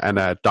playing in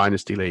a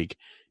dynasty league,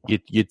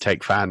 you'd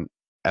take Fant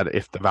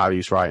if the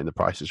value's right and the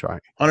price is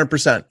right.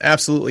 100%.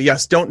 Absolutely.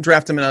 Yes. Don't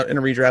draft him in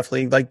a redraft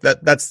league. Like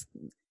that's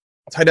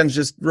tight ends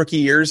just rookie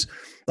years.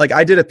 Like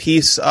I did a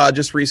piece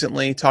just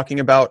recently talking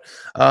about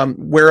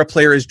where a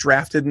player is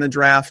drafted in the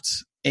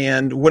draft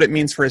and what it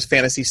means for his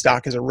fantasy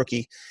stock as a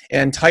rookie.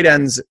 And tight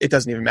ends, it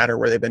doesn't even matter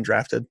where they've been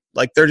drafted.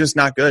 Like they're just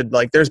not good.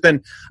 Like there's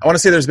been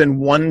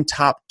one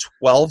top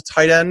 12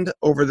 tight end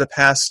over the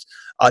past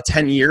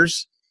 10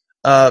 years.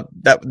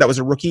 That was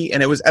a rookie,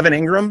 and it was Evan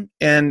Ingram.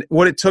 And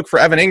what it took for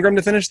Evan Ingram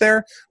to finish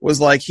there was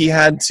like he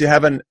had to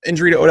have an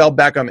injury to Odell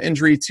Beckham,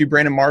 injury to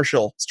Brandon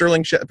Marshall,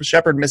 Sterling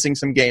Shepard missing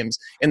some games,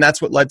 and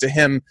that's what led to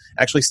him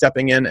actually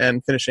stepping in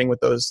and finishing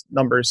with those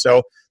numbers.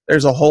 So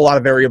there's a whole lot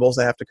of variables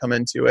that have to come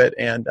into it,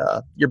 and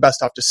you're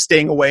best off just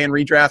staying away in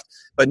redraft.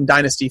 But in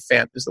Dynasty,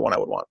 Fant is the one I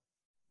would want.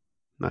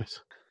 Nice.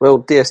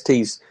 Well,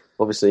 DSTs,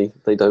 obviously,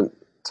 they don't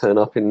turn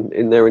up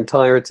in their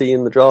entirety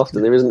in the draft,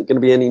 and there isn't going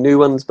to be any new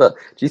ones, but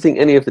do you think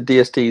any of the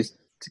DSTs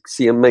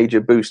see a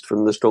major boost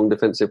from the strong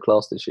defensive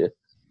class this year?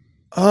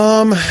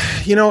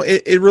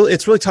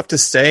 It's really tough to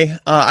say.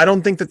 I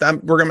don't think that I'm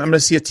going to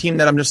see a team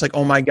that I'm just like,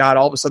 oh my God,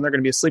 all of a sudden they're going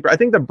to be a sleeper. I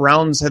think the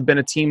Browns have been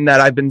a team that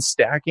I've been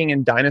stacking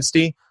in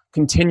Dynasty,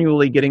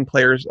 continually getting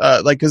players,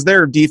 because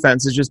their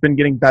defense has just been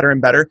getting better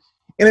and better.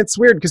 And it's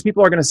weird because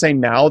people are going to say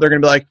now, they're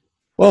going to be like,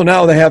 well,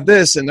 now they have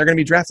this and they're going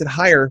to be drafted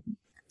higher.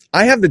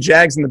 I have the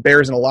Jags and the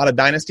Bears in a lot of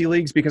dynasty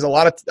leagues because a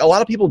lot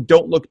of people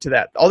don't look to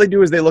that. All they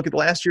do is they look at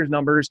last year's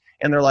numbers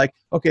and they're like,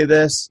 okay,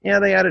 they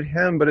added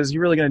him, but is he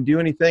really going to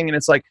do anything? And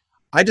it's like,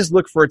 I just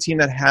look for a team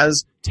that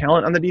has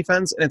talent on the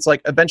defense, and it's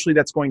like eventually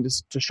that's going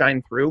to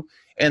shine through.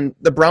 And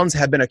the Browns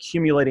have been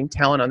accumulating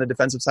talent on the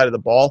defensive side of the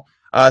ball,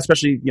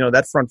 especially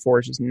that front four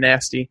is just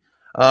nasty.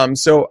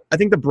 So I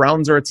think the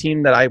Browns are a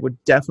team that I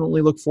would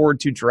definitely look forward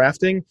to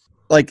drafting.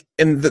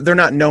 And they're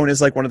not known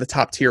as like one of the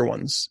top tier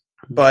ones.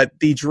 But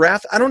the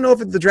draft, I don't know if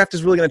the draft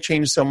is really going to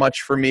change so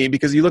much for me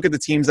because you look at the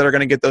teams that are going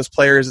to get those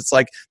players. It's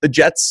like the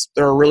Jets,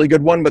 they're a really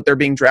good one, but they're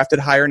being drafted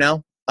higher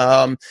now.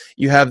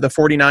 You have the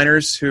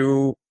 49ers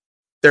who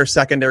their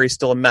secondary is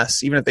still a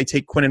mess. Even if they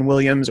take Quinnen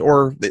Williams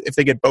or if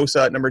they get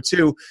Bosa at number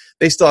 2,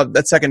 they still have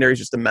that secondary is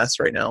just a mess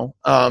right now.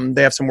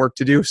 They have some work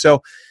to do.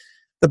 So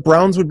the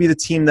Browns would be the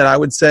team that I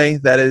would say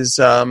that is,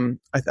 I want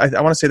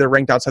to say they're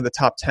ranked outside the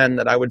top 10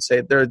 that I would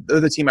say they're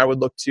the team I would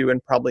look to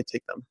and probably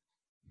take them.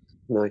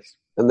 Nice.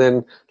 And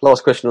then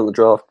last question on the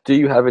draft. Do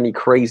you have any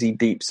crazy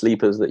deep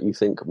sleepers that you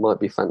think might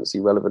be fantasy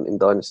relevant in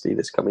Dynasty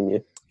this coming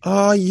year?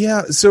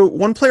 Yeah. So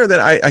one player that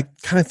I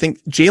kind of think,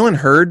 Jalen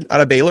Hurd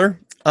out of Baylor,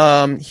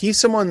 he's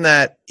someone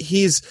that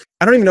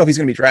I don't even know if he's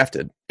going to be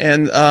drafted.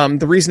 And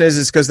the reason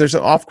is because there's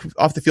off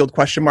the field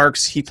question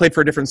marks. He played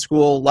for a different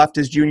school, left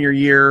his junior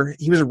year.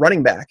 He was a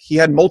running back. He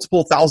had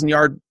multiple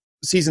 1,000-yard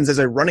seasons as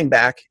a running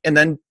back and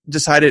then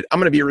decided I'm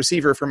going to be a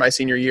receiver for my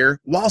senior year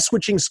while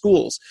switching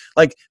schools.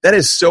 Like that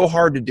is so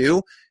hard to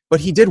do,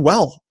 but he did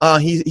well.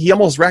 He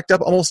almost racked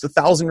up almost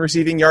 1,000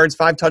 receiving yards,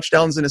 5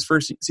 touchdowns in his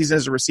first season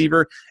as a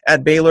receiver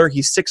at Baylor.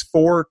 He's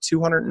 6'4",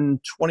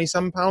 220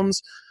 some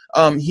pounds.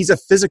 He's a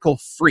physical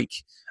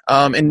freak.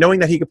 And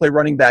knowing that he could play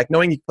running back,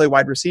 knowing he could play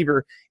wide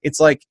receiver, it's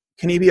like,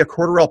 can he be a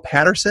Cordarrelle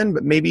Patterson,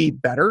 but maybe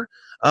better?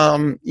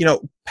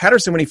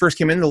 Patterson, when he first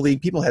came into the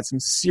league, people had some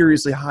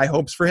seriously high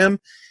hopes for him.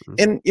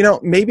 And,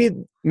 maybe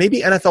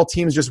NFL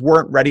teams just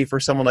weren't ready for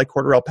someone like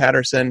Cordarrelle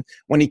Patterson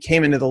when he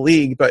came into the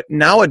league. But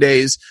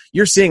nowadays,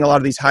 you're seeing a lot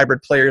of these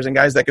hybrid players and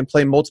guys that can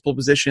play multiple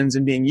positions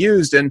and being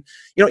used. And,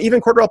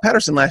 even Cordarrelle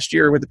Patterson last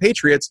year with the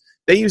Patriots,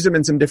 they used him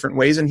in some different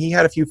ways, and he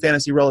had a few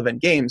fantasy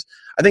relevant games.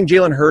 I think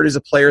Jalen Hurd is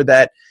a player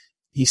that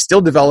he's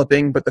still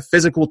developing, but the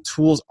physical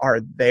tools are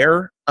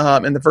there,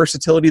 and the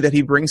versatility that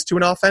he brings to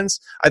an offense,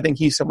 I think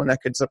he's someone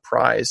that could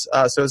surprise.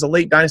 So as a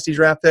late Dynasty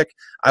draft pick,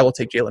 I will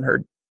take Jalen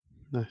Hurd.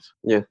 Nice.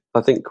 Yeah,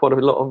 I think quite a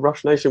lot of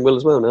Rush Nation will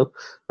as well now.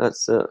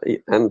 That's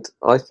and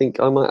I think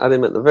I might add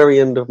him at the very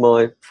end of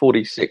my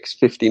 46,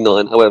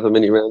 59, however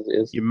many rounds it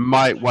is. You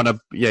might want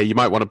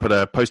to put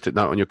a post-it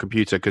note on your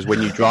computer because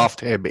when you draft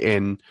him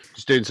in,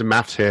 just doing some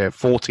maths here,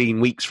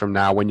 14 weeks from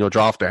now when your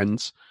draft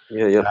ends,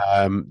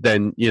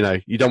 then you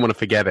don't want to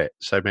forget it.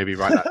 So maybe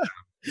write that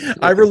down.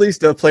 I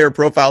released a player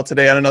profile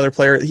today on another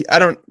player.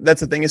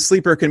 That's the thing. A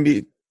sleeper can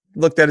be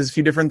looked at as a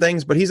few different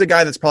things, but he's a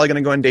guy that's probably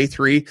going to go in day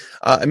 3,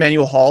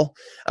 Emmanuel Hall.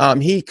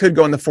 He could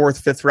go in the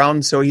 4th, 5th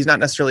round, so he's not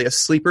necessarily a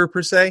sleeper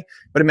per se,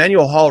 but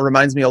Emmanuel Hall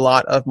reminds me a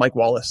lot of Mike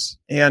Wallace.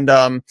 And,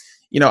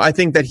 I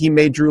think that he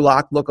made Drew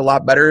Lock look a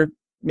lot better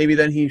maybe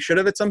than he should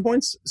have at some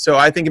points. So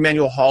I think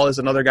Emmanuel Hall is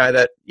another guy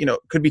that,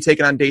 could be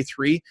taken on day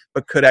 3,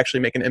 but could actually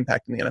make an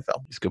impact in the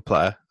NFL. He's a good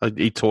player.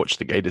 He torched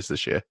the Gators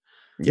this year.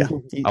 Yeah,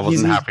 I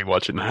wasn't happy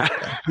watching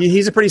that.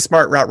 He's a pretty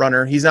smart route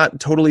runner. He's not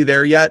totally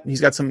there yet.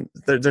 He's got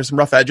there's some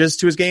rough edges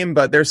to his game,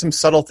 but there's some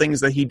subtle things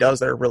that he does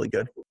that are really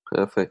good.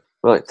 Perfect.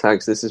 Right,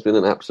 Tags, this has been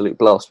an absolute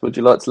blast. Would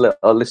you like to let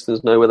our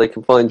listeners know where they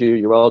can find you,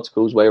 your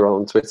articles, where you're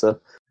on Twitter?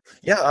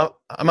 Yeah,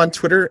 I'm on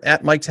Twitter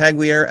at Mike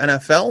Tagliere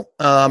NFL.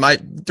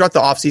 Throughout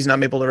the off season,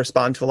 I'm able to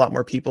respond to a lot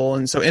more people,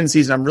 and so in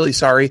season, I'm really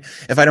sorry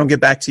if I don't get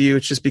back to you.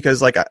 It's just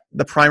because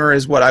the primer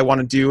is what I want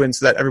to do, and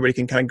so that everybody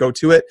can kind of go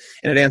to it,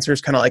 and it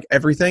answers kind of like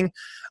everything.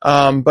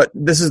 But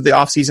this is the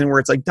off season where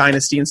it's like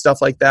dynasty and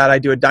stuff like that. I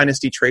do a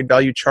dynasty trade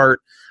value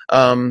chart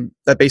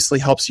that basically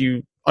helps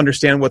you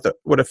understand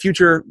what a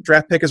future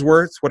draft pick is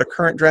worth, what a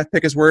current draft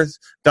pick is worth.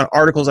 Done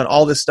articles on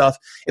all this stuff.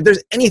 If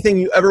there's anything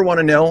you ever want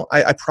to know,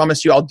 I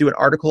promise you I'll do an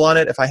article on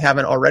it if I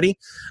haven't already.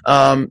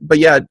 But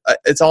yeah,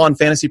 it's all on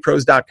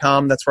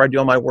fantasypros.com. That's where I do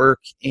all my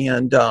work.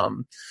 And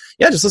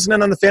just listen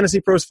in on the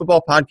Fantasy Pros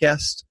Football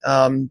Podcast.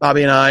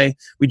 Bobby and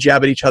we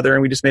jab at each other,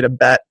 and we just made a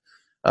bet.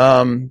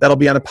 That'll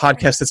be on a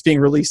podcast that's being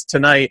released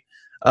tonight.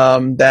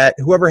 That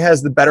whoever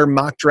has the better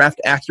mock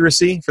draft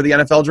accuracy for the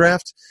NFL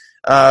draft,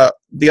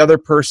 the other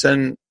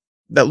person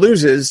that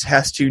loses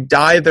has to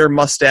dye their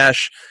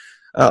mustache.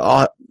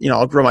 I'll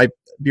grow my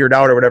beard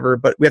out or whatever,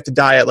 but we have to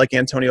dye it like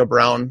Antonio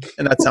Brown,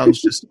 and that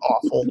sounds just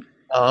awful.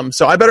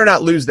 So I better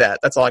not lose that.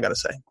 That's all I got to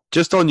say.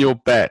 Just on your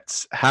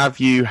bets, have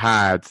you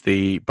had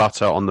the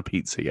butter on the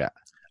pizza yet?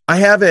 I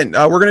haven't.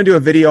 We're going to do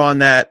a video on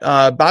that.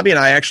 Bobby and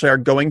I actually are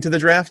going to the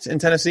draft in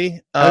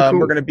Tennessee. Cool.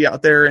 We're going to be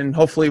out there, and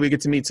hopefully we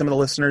get to meet some of the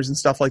listeners and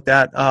stuff like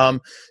that.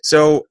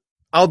 So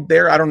out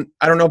there, I don't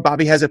know if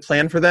Bobby has it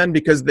planned for then,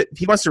 because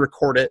he wants to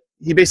record it.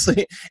 He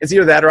basically, it's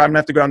either that or I'm going to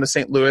have to go down to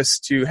St. Louis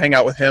to hang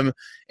out with him.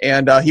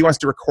 And he wants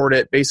to record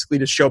it basically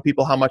to show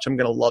people how much I'm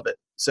going to love it.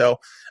 So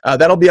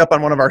that'll be up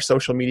on one of our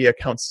social media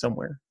accounts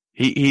somewhere.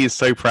 He is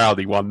so proud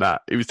he won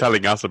that. He was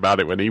telling us about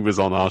it when he was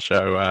on our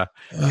show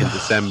in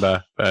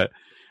December. But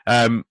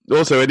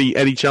also,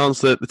 any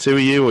chance that the two of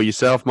you or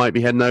yourself might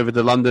be heading over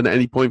to London at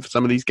any point for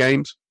some of these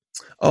games?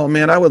 Oh,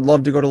 man, I would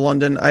love to go to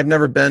London. I've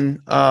never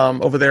been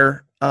over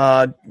there.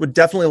 Would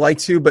definitely like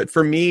to, but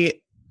for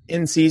me,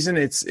 in season,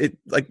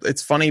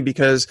 it's funny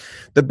because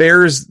the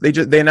Bears,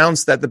 they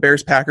announced that the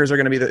Bears Packers are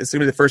going to be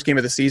the first game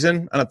of the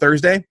season on a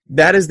Thursday.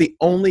 That is the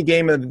only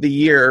game of the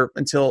year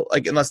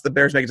unless the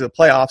Bears make it to the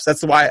playoffs.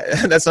 That's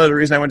another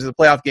reason I went to the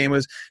playoff game.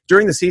 Was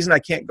during the season I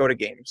can't go to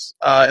games,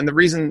 and the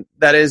reason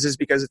that is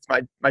because it's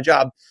my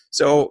job.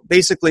 So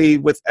basically,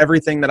 with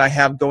everything that I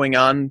have going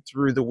on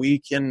through the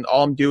week and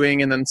all I'm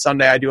doing, and then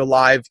Sunday I do a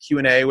live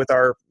Q&A with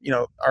our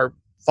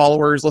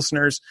followers,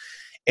 listeners,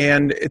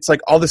 and it's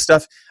like all this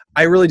stuff.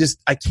 I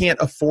can't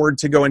afford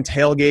to go and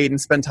tailgate and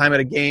spend time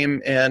at a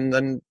game, and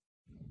then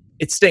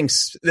it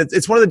stinks.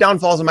 It's one of the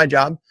downfalls of my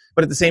job,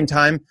 but at the same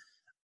time,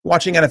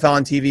 watching NFL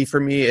on TV for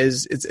me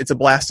it's a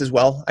blast as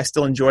well. I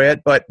still enjoy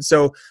it. But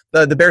so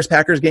the Bears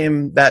Packers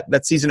game,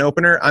 that season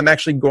opener, I'm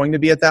actually going to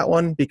be at that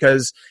one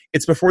because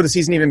it's before the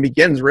season even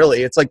begins.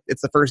 Really, it's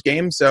the first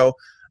game. So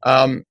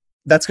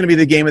that's going to be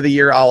the game of the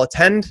year I'll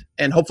attend,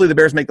 and hopefully the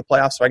Bears make the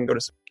playoffs so I can go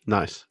to.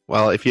 Nice.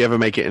 Well, if you ever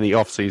make it in the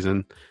off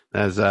season,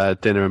 there's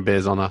dinner and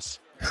beers on us.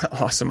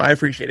 Awesome. I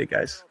appreciate it,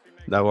 guys.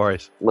 No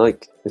worries.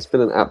 Mike, it's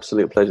been an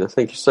absolute pleasure.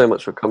 Thank you so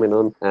much for coming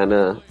on. And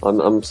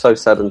I'm so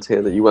saddened to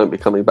hear that you won't be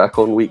coming back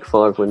on week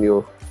 5 when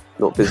you're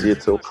not busy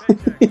at all.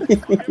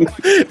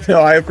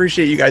 No, I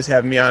appreciate you guys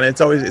having me on.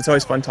 It's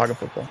always fun talking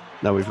football.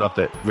 No, we've loved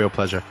it. Real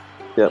pleasure.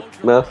 Yeah.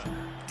 Murph,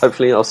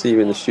 hopefully I'll see you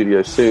in the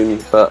studio soon.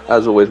 But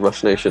as always,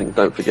 Rush Nation,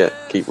 don't forget,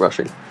 keep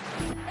rushing.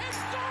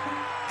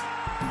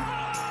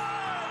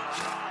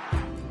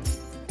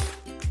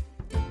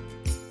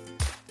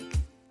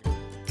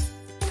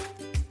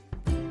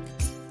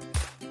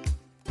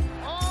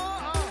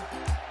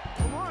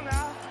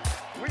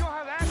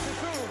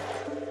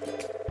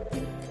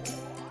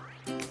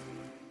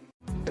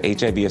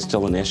 HIV is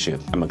still an issue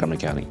in Montgomery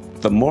County.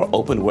 The more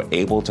open we're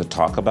able to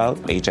talk about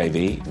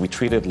HIV, we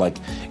treat it like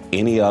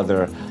any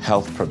other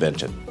health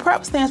prevention.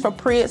 PrEP stands for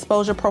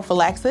pre-exposure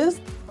prophylaxis.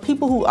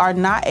 People who are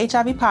not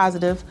HIV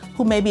positive,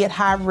 who may be at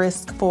high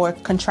risk for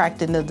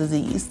contracting the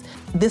disease.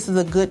 This is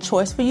a good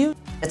choice for you.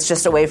 It's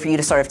just a way for you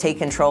to sort of take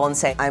control and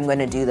say, I'm going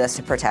to do this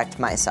to protect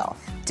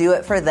myself. Do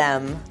it for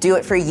them. Do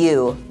it for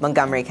you,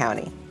 Montgomery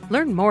County.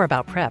 Learn more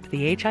about PrEP,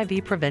 the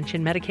HIV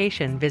prevention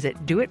medication.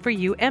 Visit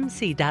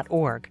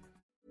doitforyoumc.org.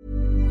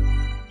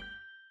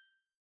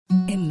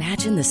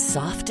 Imagine the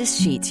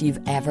softest sheets you've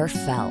ever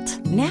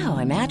felt. Now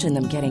imagine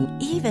them getting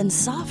even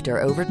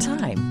softer over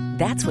time.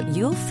 That's what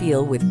you'll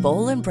feel with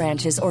Boll &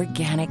 Branch's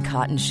organic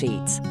cotton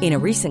sheets. In a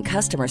recent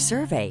customer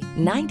survey,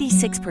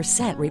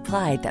 96%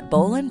 replied that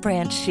Boll &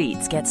 Branch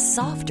sheets get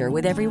softer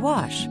with every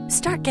wash.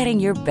 Start getting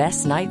your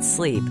best night's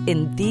sleep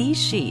in these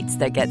sheets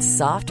that get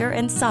softer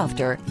and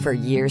softer for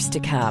years to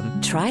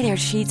come. Try their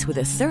sheets with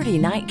a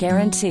 30-night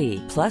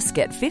guarantee. Plus,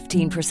 get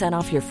 15%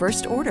 off your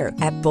first order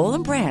at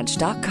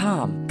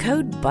bollandbranch.com.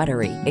 Code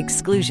BUTTERY.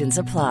 Exclusions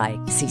apply.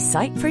 See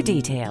site for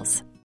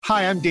details.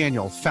 Hi, I'm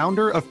Daniel,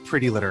 founder of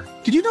Pretty Litter.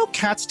 Did you know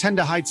cats tend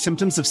to hide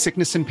symptoms of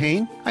sickness and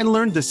pain? I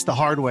learned this the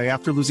hard way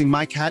after losing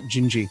my cat,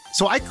 Gingy.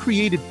 So I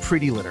created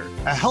Pretty Litter,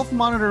 a health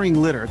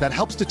monitoring litter that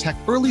helps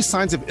detect early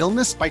signs of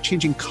illness by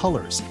changing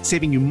colors,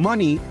 saving you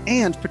money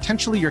and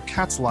potentially your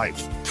cat's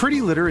life.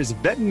 Pretty Litter is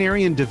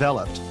veterinarian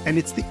developed, and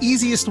it's the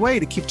easiest way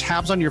to keep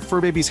tabs on your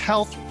fur baby's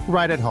health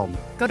right at home.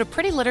 Go to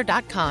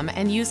prettylitter.com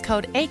and use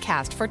code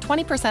ACAST for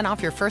 20%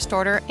 off your first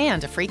order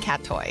and a free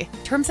cat toy.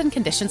 Terms and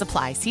conditions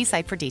apply. See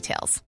site for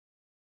details.